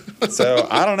 yeah. So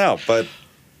I don't know, but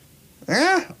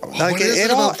like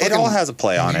it all has a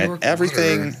play on it.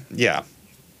 Everything, yeah.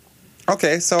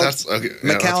 Okay, so that's okay.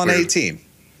 Macallan 18.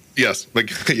 Yes,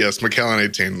 yes, Macallan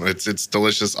 18. It's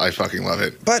delicious. I fucking love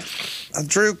it. But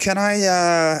Drew, can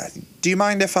I? Do you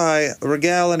mind if I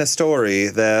regale in a story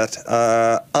that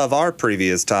of our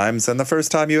previous times and the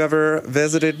first time you ever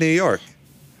visited New York?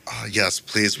 Yes,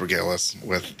 please regale us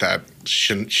with that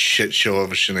shit show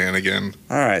of a shenanigan.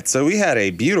 All right, so we had a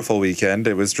beautiful weekend.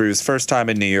 It was Drew's first time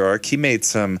in New York. He made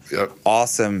some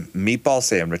awesome meatball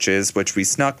sandwiches, which we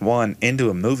snuck one into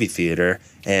a movie theater.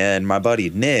 And my buddy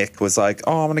Nick was like,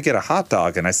 "Oh, I'm going to get a hot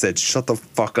dog." And I said, "Shut the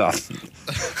fuck up."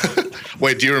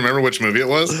 Wait, do you remember which movie it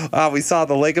was? We saw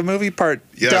the Lego Movie Part.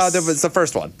 Yes. No, that was the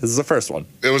first one. This is the first one.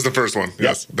 It was the first one.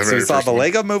 Yes. Yep. So we saw the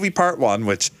Lego Movie Part 1,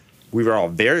 which we were all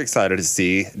very excited to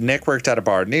see. Nick worked at a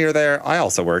bar near there. I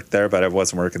also worked there, but I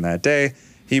wasn't working that day.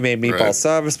 He made meatball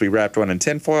subs. We wrapped one in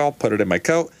tinfoil, put it in my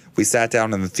coat. We sat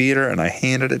down in the theater, and I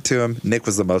handed it to him. Nick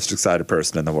was the most excited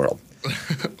person in the world.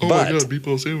 Oh my god,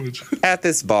 meatball sandwich! At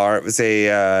this bar, it was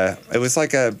a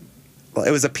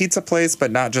pizza place,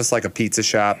 but not just like a pizza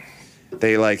shop.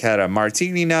 They like had a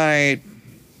martini night,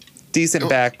 decent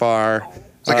back bar.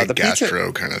 It's like the a gastro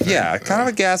pizza, kind of thing. Yeah, kind of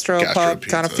a gastro pub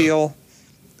kind of feel.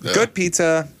 Yeah. Good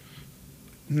pizza.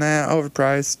 Nah,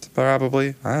 overpriced,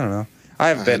 probably. I don't know. I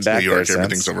haven't been back New York, there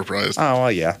everything's since. overpriced. Oh,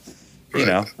 well, yeah. Right. You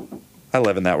know, I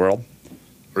live in that world.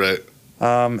 Right.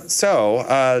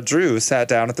 So Drew sat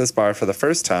down at this bar for the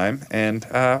first time, and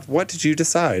what did you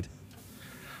decide?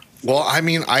 Well, I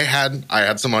mean, I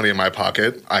had some money in my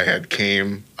pocket. I had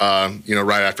came,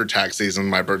 right after tax season.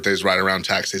 My birthday's right around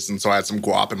tax season, so I had some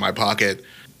guap in my pocket.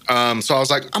 So I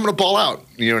was like, I'm gonna ball out.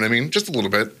 You know what I mean? Just a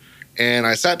little bit. And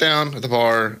I sat down at the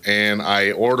bar and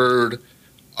I ordered, it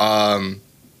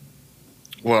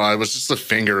was just a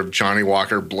finger of Johnny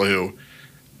Walker Blue,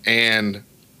 and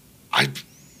I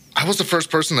was the first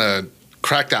person to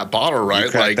crack that bottle, right?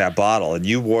 You cracked that bottle, and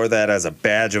you wore that as a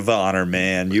badge of honor,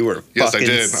 man. You were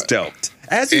fucking stoked.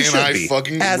 As you should be. And I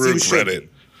fucking regret it.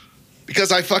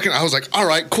 Because I was like, all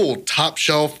right, cool, top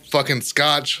shelf fucking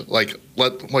scotch. Like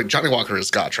Johnny Walker is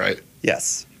scotch, right?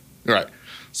 Yes. Right.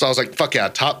 So I was like, fuck yeah,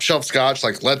 top shelf scotch.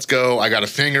 Like, let's go. I got a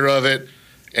finger of it.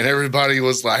 And everybody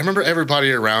was like, I remember everybody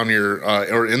around your,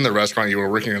 or in the restaurant you were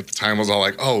working at the time was all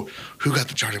like, oh, who got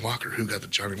the Johnny Walker? Who got the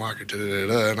Johnny Walker?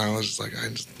 Da-da-da-da. And I was just like, I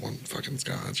just want fucking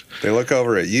scotch. They look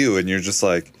over at you and you're just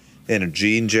like in a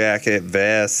jean jacket,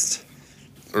 vest,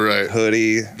 right,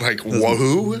 hoodie. Like,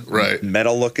 whoa, right.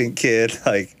 Metal looking kid.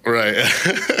 Like, right.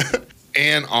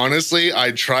 And honestly,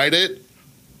 I tried it.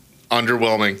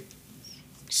 underwhelming.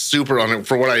 Super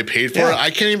for what I paid for it. I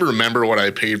can't even remember what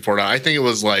I paid for it. I think it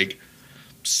was like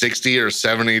 $60 or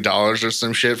 $70 or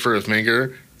some shit for a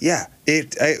finger. Yeah,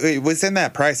 it was in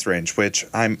that price range, which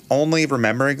I'm only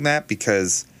remembering that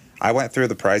because I went through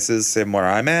the prices in where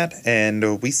I'm at,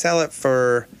 and we sell it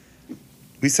for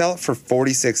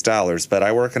 $46. But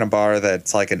I work in a bar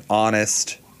that's like an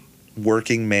honest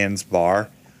working man's bar,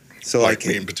 so like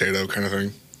meat and potato kind of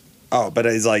thing. Oh, but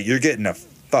it's like you're getting a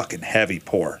fucking heavy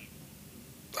pour.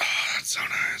 Oh, that's so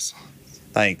nice.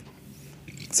 Like,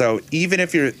 so even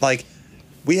if you're like,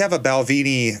 we have a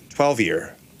Balvenie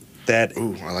 12-year that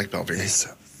ooh, I like Balvenie. Is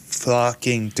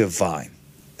fucking divine,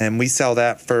 and we sell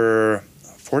that for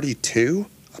 $42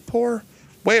 a pour,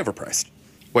 way overpriced.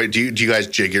 Wait, do you guys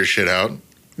jig your shit out?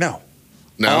 No,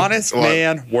 honest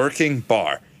man, working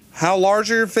bar. How large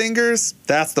are your fingers?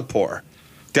 That's the pour.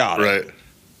 Got it. Right.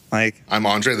 Like I'm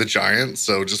Andre the Giant,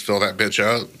 so just fill that bitch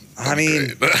out. I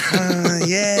mean,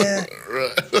 yeah.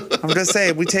 I'm just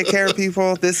saying, we take care of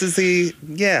people. This is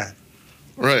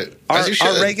right.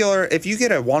 Our regular, if you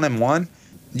get a 1-in-1,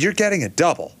 you're getting a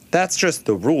double. That's just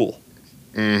the rule.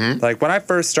 Mm-hmm. Like when I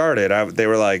first started, they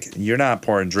were like, "You're not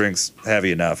pouring drinks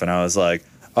heavy enough," and I was like,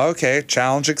 "Okay,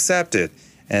 challenge accepted."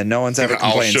 And no one's ever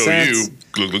complained I'll show since. you.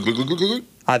 Glug, glug, glug, glug, glug.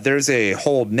 There's a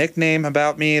whole nickname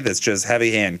about me that's just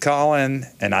Heavy Hand Colin,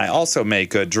 and I also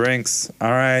make good drinks.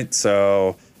 All right,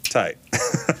 so tight.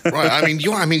 Right. I mean,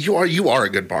 you are a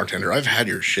good bartender. I've had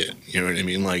your shit. You know what I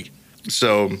mean? Like,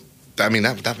 so I mean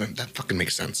that fucking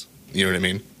makes sense. You know what I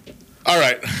mean? All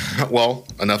right. Well,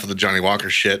 enough of the Johnny Walker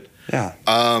shit. Yeah.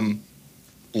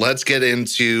 Let's get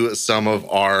into some of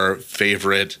our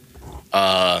favorite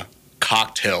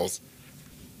cocktails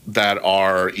that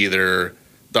are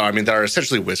that are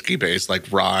essentially whiskey based,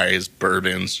 like ryes,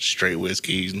 bourbons, straight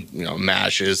whiskey,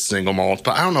 mashes, single malts.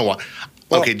 But I don't know why.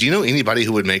 Well, okay, do you know anybody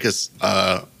who would make us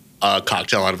a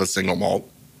cocktail out of a single malt?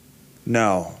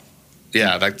 No.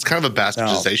 Yeah, that's kind of a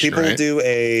bastardization, People right? do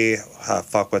a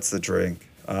what's the drink?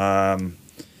 I'm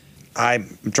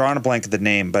drawing a blank of the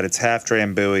name, but it's half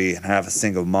Drambuie and half a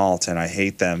single malt, and I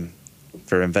hate them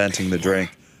for inventing the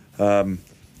drink.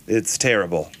 It's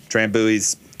terrible.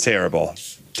 Drambuie's terrible.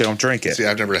 Don't drink it. See,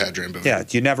 I've never had Drambuie. Yeah,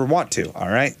 you never want to, all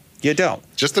right? You don't.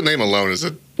 Just the name alone is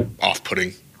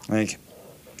off-putting. Like,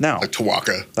 no. Like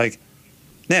Tuaca. Like,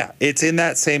 yeah, it's in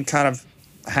that same kind of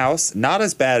house. Not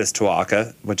as bad as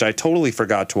Tuaca, which I totally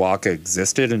forgot Tuaca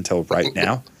existed until right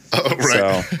now. Oh,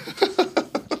 right. So,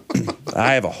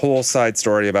 I have a whole side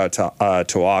story about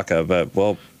Tuaca,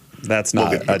 but, that's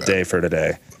not a day for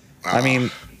today. I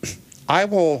mean, I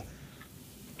will...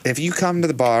 If you come to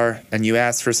the bar and you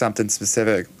ask for something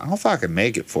specific, I'll fucking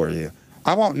make it for you.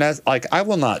 I won't I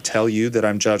will not tell you that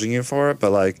I'm judging you for it, but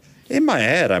like in my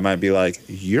head, I might be like,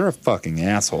 "You're a fucking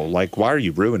asshole. Like, why are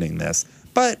you ruining this?"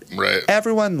 But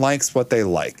everyone likes what they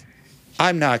like.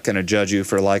 I'm not gonna judge you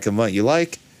for liking what you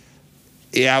like.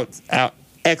 Out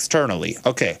externally,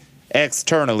 okay.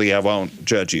 Externally, I won't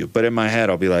judge you, but in my head,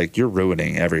 I'll be like, "You're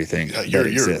ruining everything." Yeah,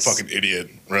 you're a fucking idiot,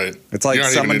 right? It's like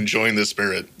you're not even enjoying the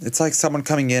spirit. It's like someone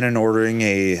coming in and ordering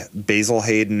a Basil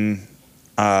Hayden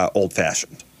old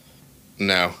fashioned.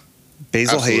 No,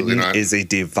 Basil absolutely Hayden not. is a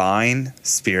divine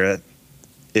spirit.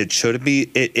 It should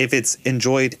be. If it's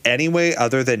enjoyed any way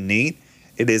other than neat,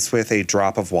 it is with a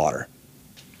drop of water.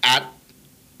 At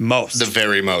most, the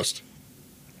very most.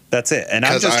 That's it. And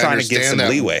I'm just trying to give some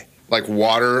leeway. Like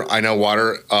water, I know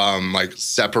water like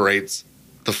separates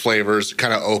the flavors,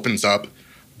 kind of opens up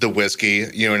the whiskey.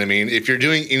 You know what I mean? If you're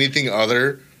doing anything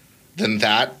other than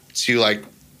that to like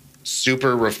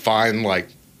super refined like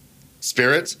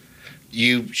spirits,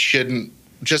 you shouldn't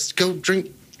just go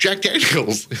drink Jack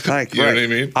Daniels. Like, you know what I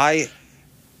mean?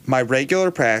 My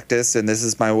regular practice, and this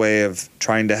is my way of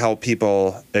trying to help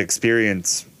people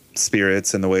experience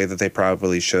spirits in the way that they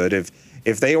probably should.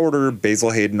 If they order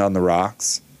Basil Hayden on the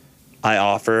rocks, I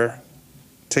offer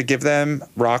to give them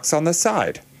rocks on the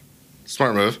side.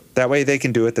 Smart move. That way they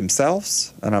can do it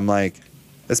themselves. And I'm like,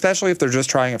 especially if they're just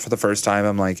trying it for the first time,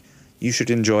 I'm like, you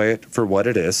should enjoy it for what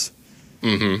it is.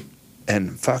 Mm-hmm.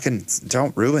 And fucking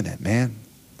don't ruin it, man.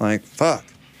 Like, fuck.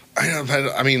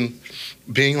 I mean,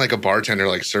 being like a bartender,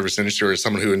 like service industry, or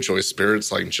someone who enjoys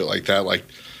spirits, like and shit like that, like,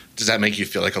 does that make you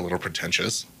feel like a little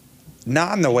pretentious?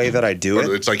 Not in the way that I do it.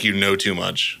 It's like you know too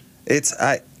much.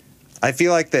 I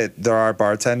feel like that there are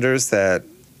bartenders that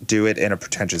do it in a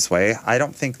pretentious way. I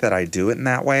don't think that I do it in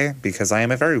that way because I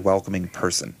am a very welcoming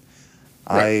person.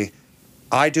 Right.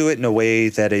 I do it in a way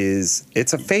that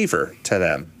it's a favor to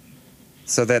them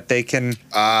so that they can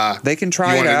try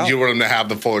it out. You want them to have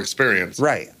the full experience.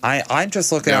 Right. I'm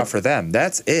just looking out for them.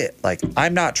 That's it. Like,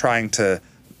 I'm not trying to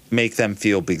make them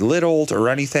feel belittled or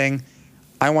anything.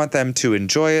 I want them to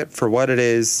enjoy it for what it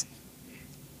is.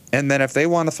 And then if they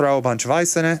want to throw a bunch of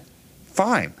ice in it,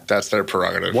 fine. That's their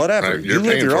prerogative. Whatever. Right? You're You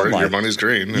live paying your for own it. life. Your money's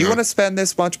green. You want to spend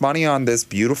this much money on this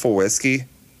beautiful whiskey?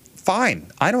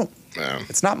 Fine. I don't. Yeah.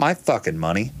 It's not my fucking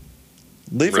money.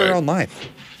 Live Right. your own life.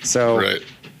 So Right.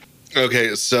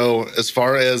 Okay, so as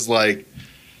far as like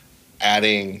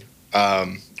adding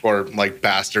or like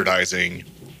bastardizing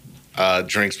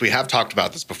drinks, we have talked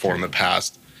about this before in the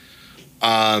past.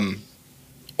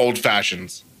 Old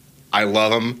fashions, I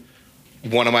love them.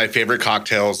 One of my favorite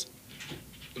cocktails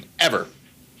ever.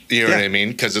 You know what Yeah. I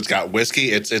mean? Because it's got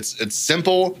whiskey. It's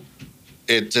simple.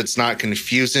 It's not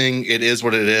confusing. It is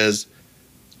what it is,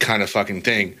 kind of fucking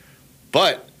thing.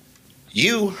 But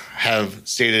you have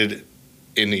stated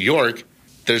in New York,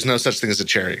 there's no such thing as a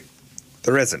cherry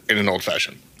there isn't. in an old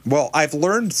fashioned. Well, I've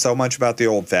learned so much about the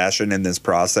old fashioned in this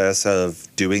process of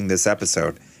doing this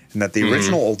episode, and that the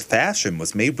original old fashioned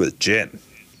was made with gin.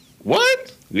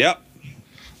 What? Yep.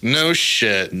 No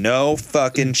shit. No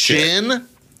fucking shit. Gin?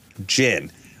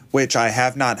 Gin, which I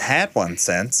have not had one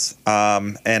since,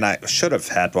 and I should have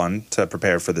had one to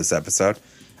prepare for this episode.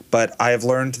 But I have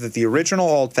learned that the original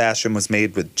old fashioned was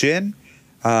made with gin,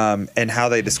 and how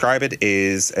they describe it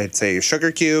is it's a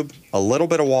sugar cube, a little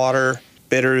bit of water,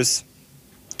 bitters,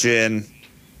 gin,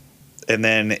 and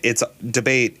then it's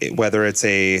debate whether it's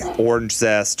a orange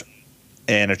zest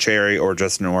and a cherry or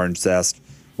just an orange zest,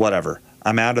 whatever.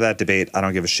 I'm out of that debate. I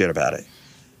don't give a shit about it.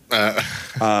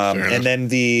 And then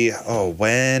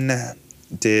when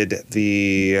did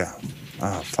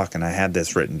I had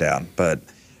this written down, but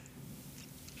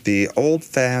the old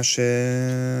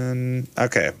fashioned,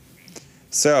 okay.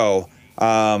 So,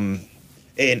 in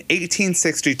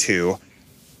 1862,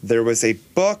 there was a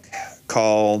book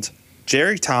called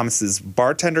Jerry Thomas's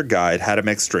Bartender Guide How to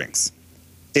Mix Drinks.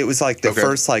 It was like the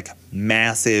first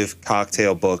massive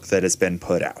cocktail book that has been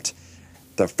put out.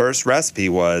 The first recipe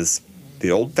was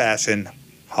the old-fashioned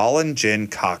Holland gin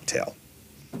cocktail,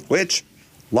 which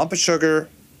lump of sugar,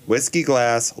 whiskey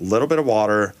glass, a little bit of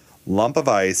water, lump of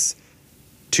ice,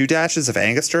 2 dashes of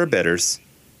Angostura bitters,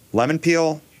 lemon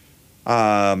peel,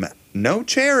 no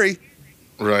cherry.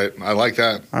 Right. I like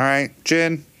that. All right,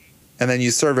 gin, and then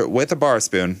you serve it with a bar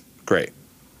spoon. Great.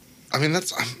 I mean,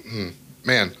 that's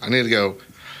man. I need to go.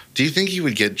 Do you think you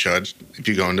would get judged if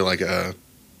you go into like a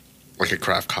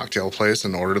craft cocktail place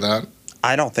and order that?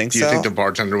 I don't think Do so. you think the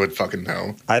bartender would fucking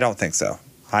know? I don't think so.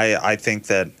 I think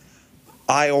that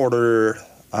I order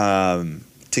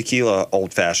tequila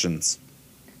old fashions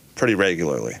pretty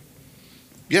regularly.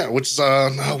 Yeah, which is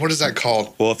what is that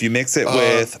called? Well, if you mix it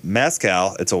with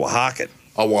mezcal, it's a Oaxacan.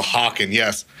 A Oaxacan,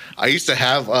 yes. I used to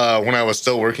have when I was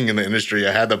still working in the industry.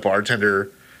 I had the bartender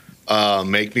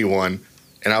make me one,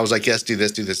 and I was like, "Yes, do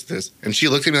this, do this, this." And she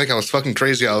looked at me like I was fucking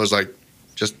crazy. I was like,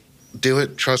 "Just do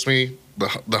it. Trust me.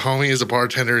 The homie is a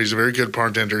bartender. He's a very good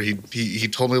bartender. He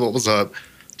told me what was up.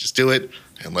 Just do it,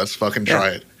 and let's fucking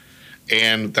try it."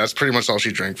 And that's pretty much all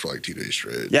she drank for like 2 days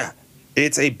straight. Yeah,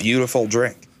 it's a beautiful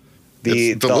drink.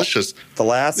 It's delicious. The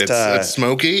last it's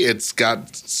smoky. It's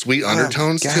got sweet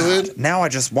undertones to it. Now I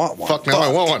just want one. Fuck, now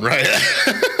I want one, right?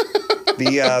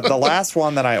 The last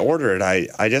one that I ordered,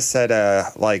 I just said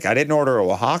I didn't order a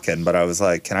Oaxacan, but I was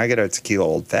like, can I get a tequila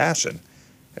old fashioned?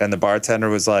 And the bartender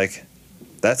was like,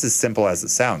 that's as simple as it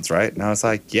sounds, right? And I was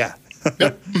like, yeah.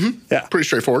 Yeah. Pretty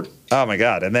straightforward. Oh my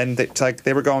God. And then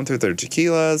they were going through their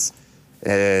tequilas,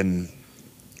 and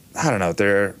I don't know,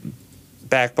 their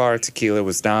back bar tequila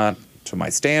was not to my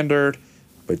standard,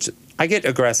 which I get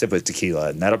aggressive with tequila,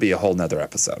 and that'll be a whole nother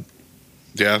episode.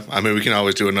 Yeah, I mean, we can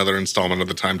always do another installment of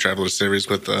the Time Traveler series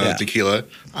with tequila.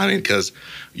 I mean, because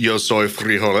yo soy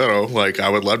frijolero. Like, I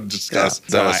would love to discuss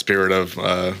the spirit of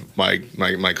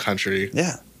my country.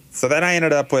 Yeah. So then I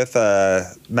ended up with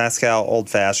mezcal old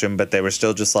fashioned, but they were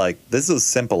still just like, this is as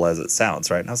simple as it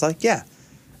sounds, right? And I was like, yeah,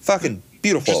 fucking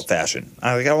beautiful old fashioned.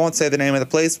 I won't say the name of the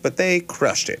place, but they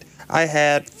crushed it. I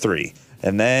had 3.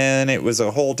 And then it was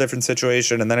a whole different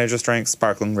situation, and then I just drank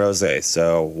sparkling rosé,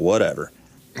 so whatever.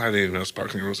 I didn't even know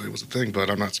sparkling rosé was a thing, but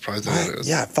I'm not surprised that it is.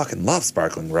 Yeah, I fucking love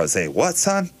sparkling rosé. What,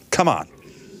 son? Come on.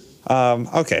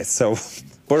 Okay, so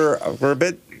we're a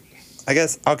bit, I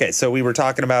guess. Okay, so we were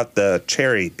talking about the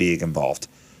cherry being involved.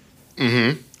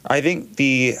 Mm-hmm. I think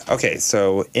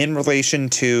so in relation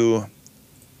to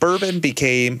bourbon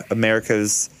became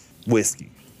America's whiskey.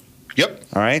 Yep.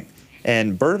 All right,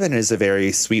 and bourbon is a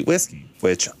very sweet whiskey,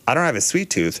 which I don't have a sweet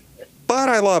tooth, but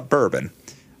I love bourbon.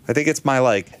 I think it's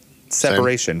my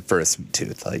separation for a sweet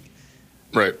tooth.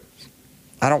 Right.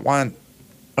 I don't want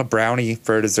a brownie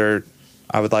for a dessert.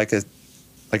 I would like a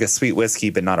sweet whiskey,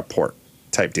 but not a port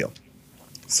type deal.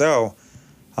 So,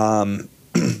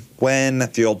 when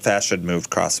the old fashioned moved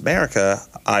across America,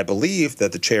 I believe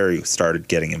that the cherry started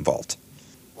getting involved.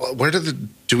 Where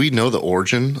do we know the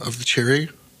origin of the cherry?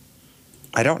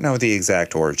 I don't know the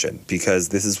exact origin because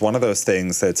this is one of those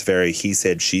things that's very he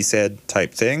said, she said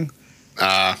type thing.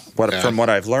 From what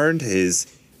I've learned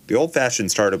is the old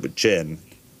fashioned started with gin.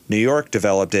 New York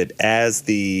developed it as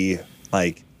the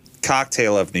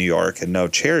cocktail of New York, and no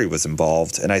cherry was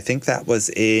involved. And I think that was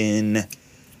in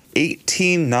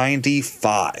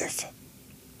 1895.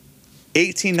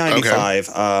 1895.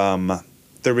 Okay.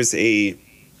 There was a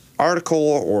article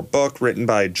or book written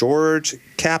by George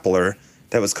Kapler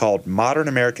that was called Modern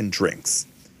American Drinks.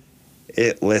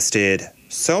 It listed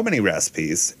so many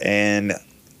recipes, and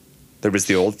there was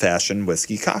the old-fashioned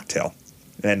whiskey cocktail.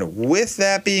 And with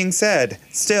that being said,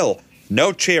 still,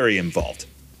 no cherry involved.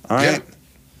 All right?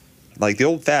 Yeah. The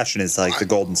old-fashioned is the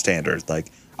golden standard.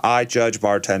 I judge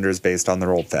bartenders based on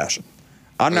their old-fashioned.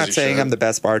 I'm not saying I'm the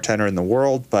best bartender in the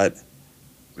world, but...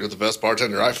 You're the best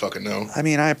bartender I fucking know. I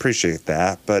mean, I appreciate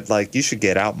that, but, you should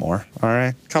get out more, all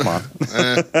right? Come on.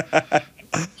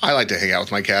 I like to hang out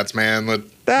with my cats, man.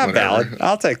 Valid.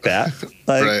 I'll take that.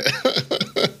 Right.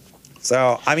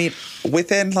 So, I mean,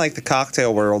 within, the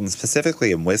cocktail world, and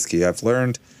specifically in whiskey, I've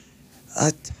learned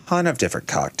a ton of different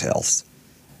cocktails.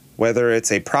 Whether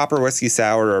it's a proper whiskey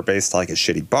sour or based a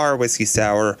shitty bar whiskey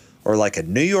sour, or a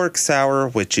New York sour,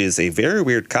 which is a very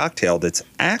weird cocktail that's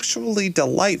actually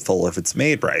delightful if it's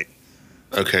made right.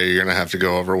 Okay, you're going to have to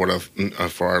go over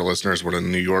for our listeners, what a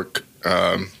New York,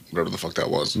 whatever the fuck that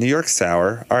was. New York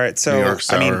sour. All right, so, New York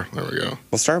sour, there we go.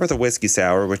 We'll start with a whiskey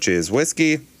sour, which is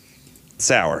whiskey,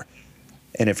 sour.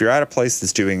 And if you're at a place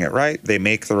that's doing it right, they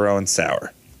make their own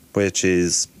sour, which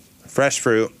is fresh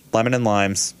fruit, lemon and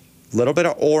limes, a little bit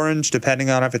of orange, depending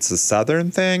on if it's a southern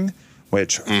thing,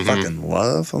 which I fucking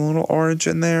love a little orange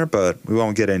in there, but we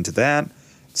won't get into that.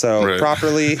 So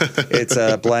properly, it's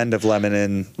a blend of lemon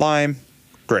and lime.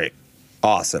 Great.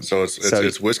 Awesome. So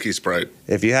it's whiskey Sprite.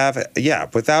 If you have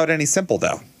without any simple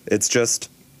though. It's just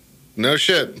no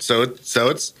shit. So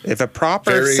it's if a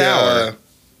proper sour,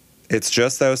 it's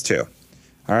just those two.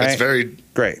 All right. It's very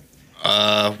great.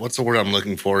 What's the word I'm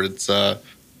looking for? It's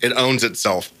it owns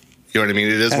itself. You know what I mean?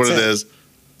 It is what it is.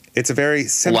 It's a very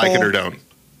simple. Like it or don't.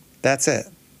 That's it.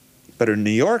 But a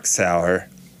New York sour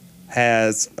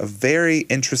has a very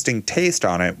interesting taste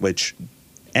on it, which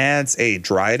adds a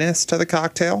dryness to the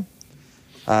cocktail.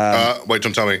 Wait,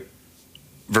 don't tell me.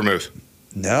 Vermouth.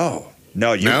 No.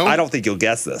 I don't think you'll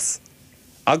guess this.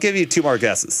 I'll give you 2 more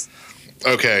guesses.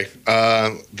 Okay.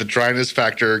 The dryness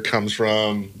factor comes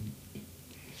from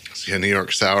a New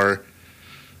York sour.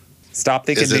 Stop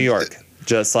thinking New York.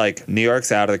 Just New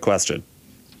York's out of the question.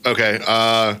 Okay.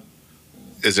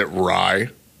 Is it rye?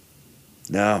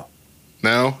 No.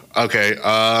 No? Okay.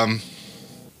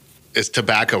 Is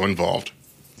tobacco involved?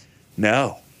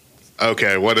 No.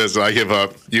 Okay, what is it? I give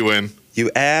up. You win.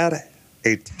 You add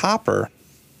a topper,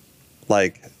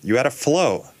 you add a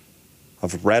flow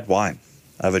of red wine,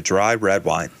 of a dry red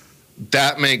wine.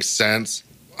 That makes sense.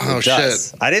 Oh,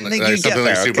 shit. I didn't think you'd get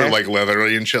there, super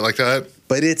leathery and shit like that.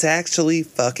 But it's actually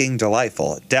fucking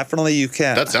delightful. Definitely you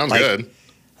can. That sounds good.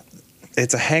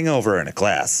 It's a hangover in a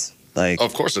glass.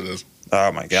 Of course it is.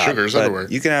 Oh, my God. Sugar's everywhere.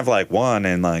 You can have, one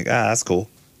and, that's cool.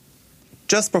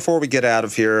 Just before we get out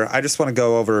of here, I just want to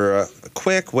go over a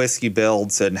quick whiskey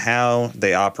builds and how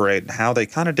they operate and how they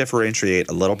kind of differentiate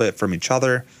a little bit from each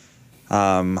other.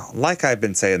 Like I've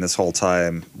been saying this whole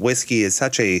time, whiskey is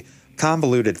such a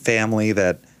convoluted family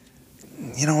that,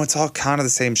 it's all kind of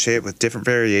the same shit with different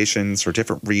variations or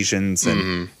different regions,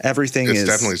 and everything is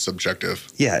definitely subjective.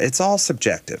 Yeah, it's all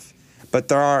subjective. But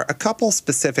there are a couple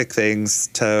specific things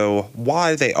to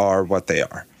why they are what they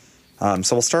are.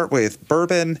 So we'll start with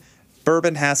bourbon.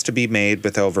 Bourbon has to be made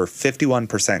with over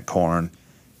 51% corn.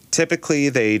 Typically,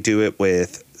 they do it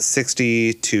with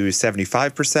 60 to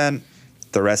 75%.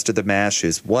 The rest of the mash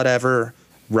is whatever.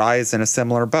 Rye is in a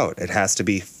similar boat. It has to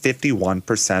be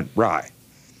 51% rye.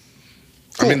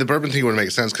 Cool. I mean, the bourbon thing would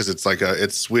make sense because it's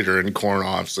it's sweeter, and corn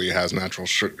obviously has natural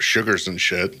sugars and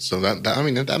shit. So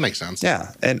that makes sense.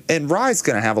 Yeah, and rye's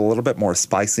going to have a little bit more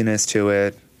spiciness to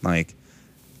it.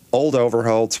 Old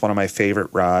Overholt's one of my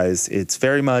favorite ryes. It's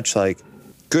very much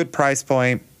good price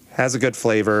point, has a good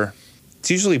flavor.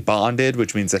 It's usually bonded,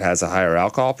 which means it has a higher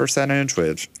alcohol percentage,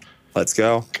 which, let's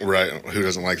go. Right. Who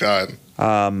doesn't like that?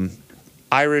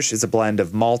 Irish is a blend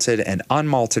of malted and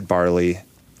unmalted barley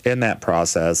in that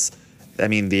process. I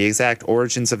mean, the exact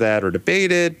origins of that are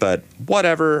debated, but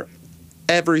whatever.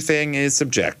 Everything is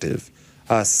subjective.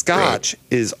 Scotch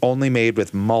is only made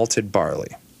with malted barley.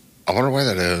 I wonder why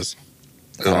that is.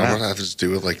 I wonder what that has to do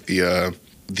with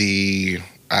the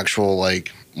actual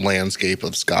like landscape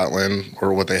of Scotland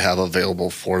or what they have available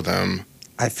for them.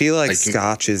 I feel like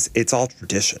Scotch it's all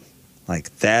tradition.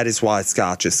 Like that is why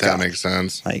Scotch is Scotch. That makes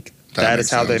sense. Like that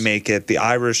is how they make it. The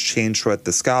Irish changed what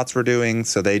the Scots were doing,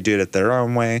 so they did it their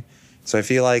own way. So I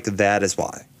feel like that is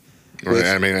why.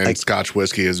 I mean, and Scotch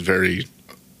whiskey is very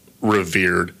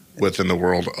revered within the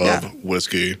world of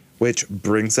whiskey. Which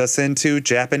brings us into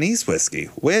Japanese whiskey,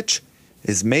 which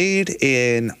is made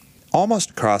in almost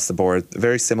across the board, a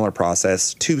very similar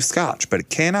process to Scotch, but it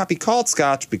cannot be called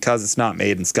Scotch because it's not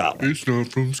made in Scotland. It's not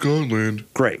from Scotland.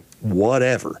 Great.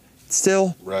 Whatever.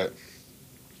 Still. Right.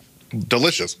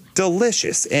 Delicious.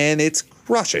 Delicious. And it's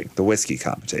crushing the whiskey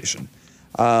competition.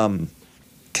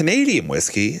 Canadian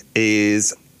whiskey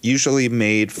is usually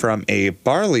made from a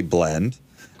barley blend.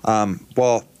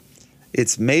 Well,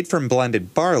 it's made from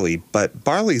blended barley, but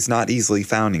barley's not easily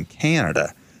found in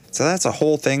Canada. So that's a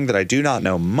whole thing that I do not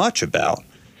know much about.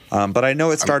 But I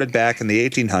know it started back in the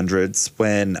 1800s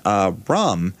when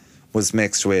rum was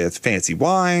mixed with fancy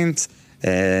wines,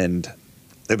 and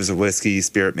it was a whiskey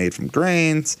spirit made from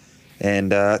grains.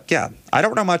 And I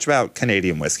don't know much about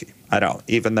Canadian whiskey. I don't,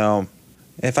 even though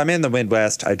if I'm in the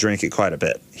Midwest, I drink it quite a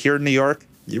bit. Here in New York,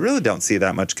 you really don't see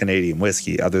that much Canadian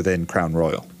whiskey other than Crown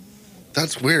Royal.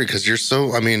 That's weird because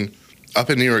up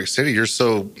in New York City,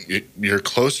 you're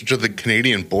closer to the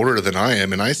Canadian border than I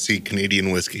am, and I see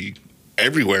Canadian whiskey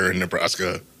everywhere in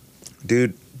Nebraska.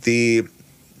 Dude,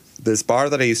 this bar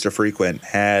that I used to frequent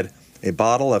had a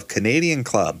bottle of Canadian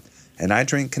Club, and I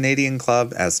drink Canadian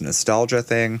Club as a nostalgia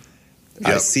thing. Yep.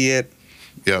 I see it.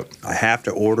 Yep. I have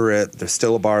to order it. There's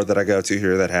still a bar that I go to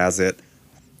here that has it.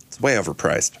 It's way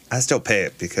overpriced. I still pay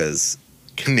it because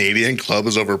Canadian Club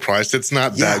is overpriced. It's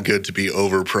not that good to be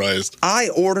overpriced. I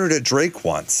ordered a drink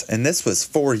once, and this was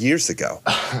 4 years ago.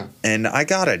 And I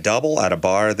got a double at a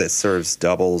bar that serves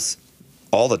doubles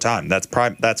all the time.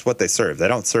 That's what they serve. They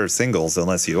don't serve singles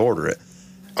unless you order it.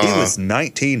 It was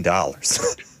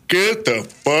 $19. Get the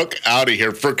fuck out of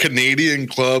here. For Canadian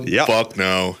Club? Yep. Fuck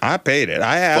no. I paid it.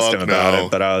 I asked him about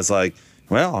it, but I was like,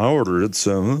 well, I ordered it,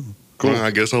 so cool. Well,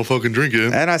 I guess I'll fucking drink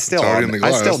it. And I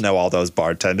still know all those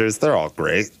bartenders. They're all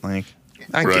great. Like,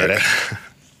 I get it.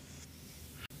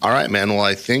 All right, man. Well,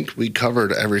 I think we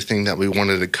covered everything that we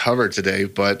wanted to cover today.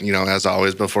 But, as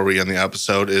always, before we end the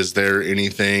episode, is there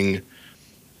anything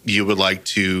you would like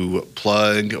to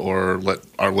plug or let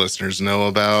our listeners know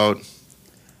about?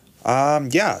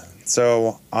 Yeah.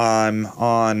 So I'm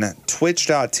on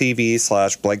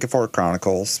twitch.tv/Blanket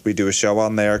Chronicles. We do a show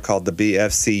on there called the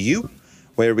BFCU,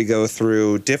 where we go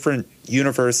through different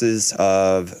universes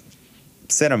of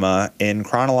cinema in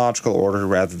chronological order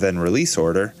rather than release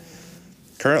order.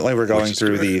 Currently, we're going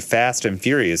through the Fast and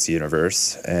Furious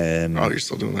universe. And you're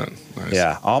still doing that? Nice.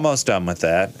 Yeah, almost done with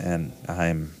that, and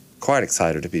I'm quite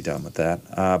excited to be done with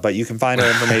that. But you can find our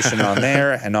information on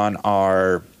there and on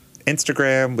our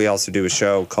Instagram. We also do a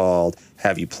show called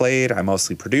Have You Played? I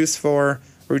mostly produce for,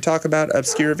 where we talk about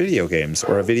obscure video games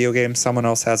or a video game someone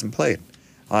else hasn't played.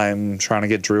 I'm trying to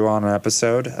get Drew on an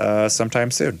episode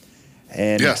sometime soon.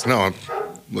 And yes, no, I'm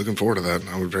looking forward to that.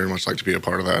 I would very much like to be a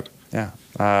part of that. Yeah,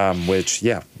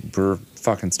 we're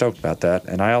fucking stoked about that.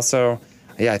 And I also,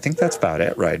 I think that's about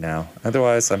it right now.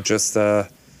 Otherwise, I'm just, doing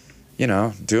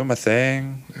my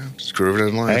thing. Yeah, just grooving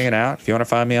in life. Hanging out. If you want to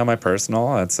find me on my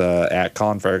personal, it's at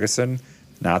Colin Ferguson,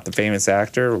 not the famous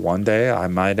actor. One day I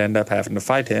might end up having to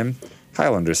fight him,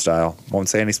 Highlander style. Won't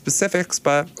say any specifics,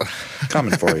 but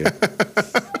coming for you.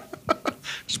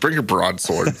 Just bring your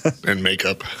broadsword and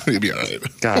makeup. You'll be all right.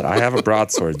 God, I have a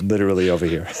broadsword literally over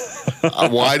here.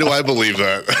 Why do I believe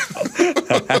that?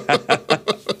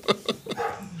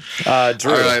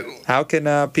 Drew, right. How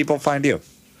can people find you?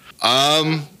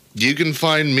 You can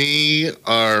find me,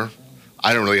 or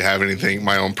I don't really have anything,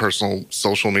 my own personal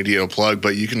social media plug,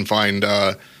 but you can find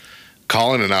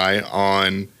Colin and I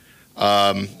on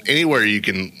anywhere you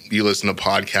listen to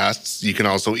podcasts. You can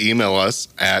also email us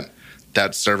at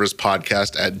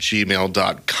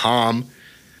thatservicepodcast@gmail.com.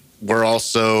 We're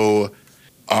also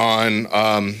on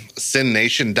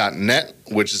sinnation.net,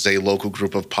 which is a local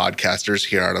group of podcasters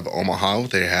here out of Omaha.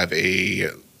 They have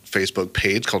a Facebook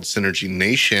page called Synergy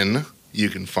Nation. You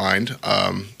can find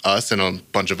us and a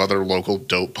bunch of other local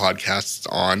dope podcasts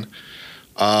on.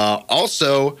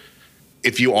 Also,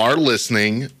 if you are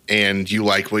listening and you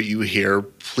like what you hear,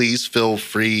 please feel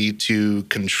free to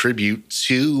contribute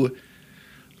to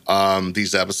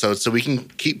these episodes so we can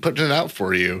keep putting it out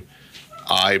for you.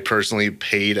 I personally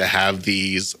pay to have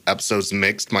these episodes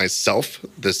mixed myself.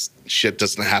 This shit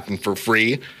doesn't happen for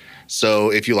free.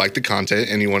 So if you like the content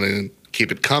and you want to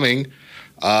keep it coming,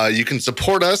 you can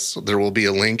support us. There will be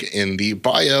a link in the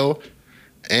bio.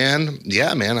 And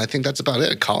yeah, man, I think that's about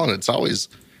it. Colin, it's always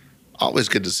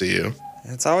good to see you.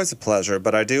 It's always a pleasure,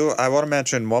 but I want to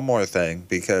mention one more thing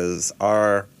because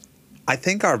I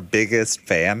think our biggest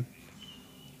fan,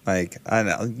 like, I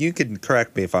know you can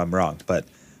correct me if I'm wrong, but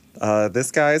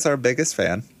this guy is our biggest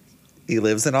fan. He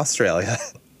lives in Australia.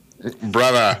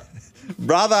 Brother.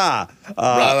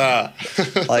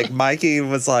 Like Mikey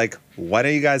was like, when are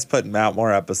you guys putting out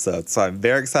more episodes? So I'm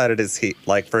very excited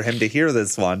for him to hear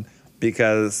this one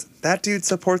because that dude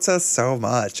supports us so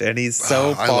much and he's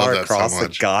so far across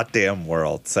the goddamn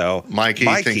world. So Mikey,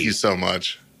 thank you so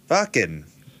much. Fucking,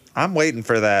 I'm waiting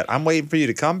for that. I'm waiting for you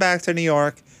to come back to New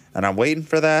York and I'm waiting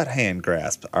for that hand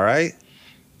grasp. All right?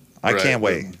 I can't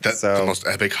wait. That's the most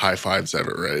epic high fives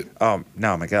ever, right? Oh,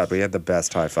 no, my God. We had the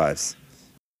best high fives.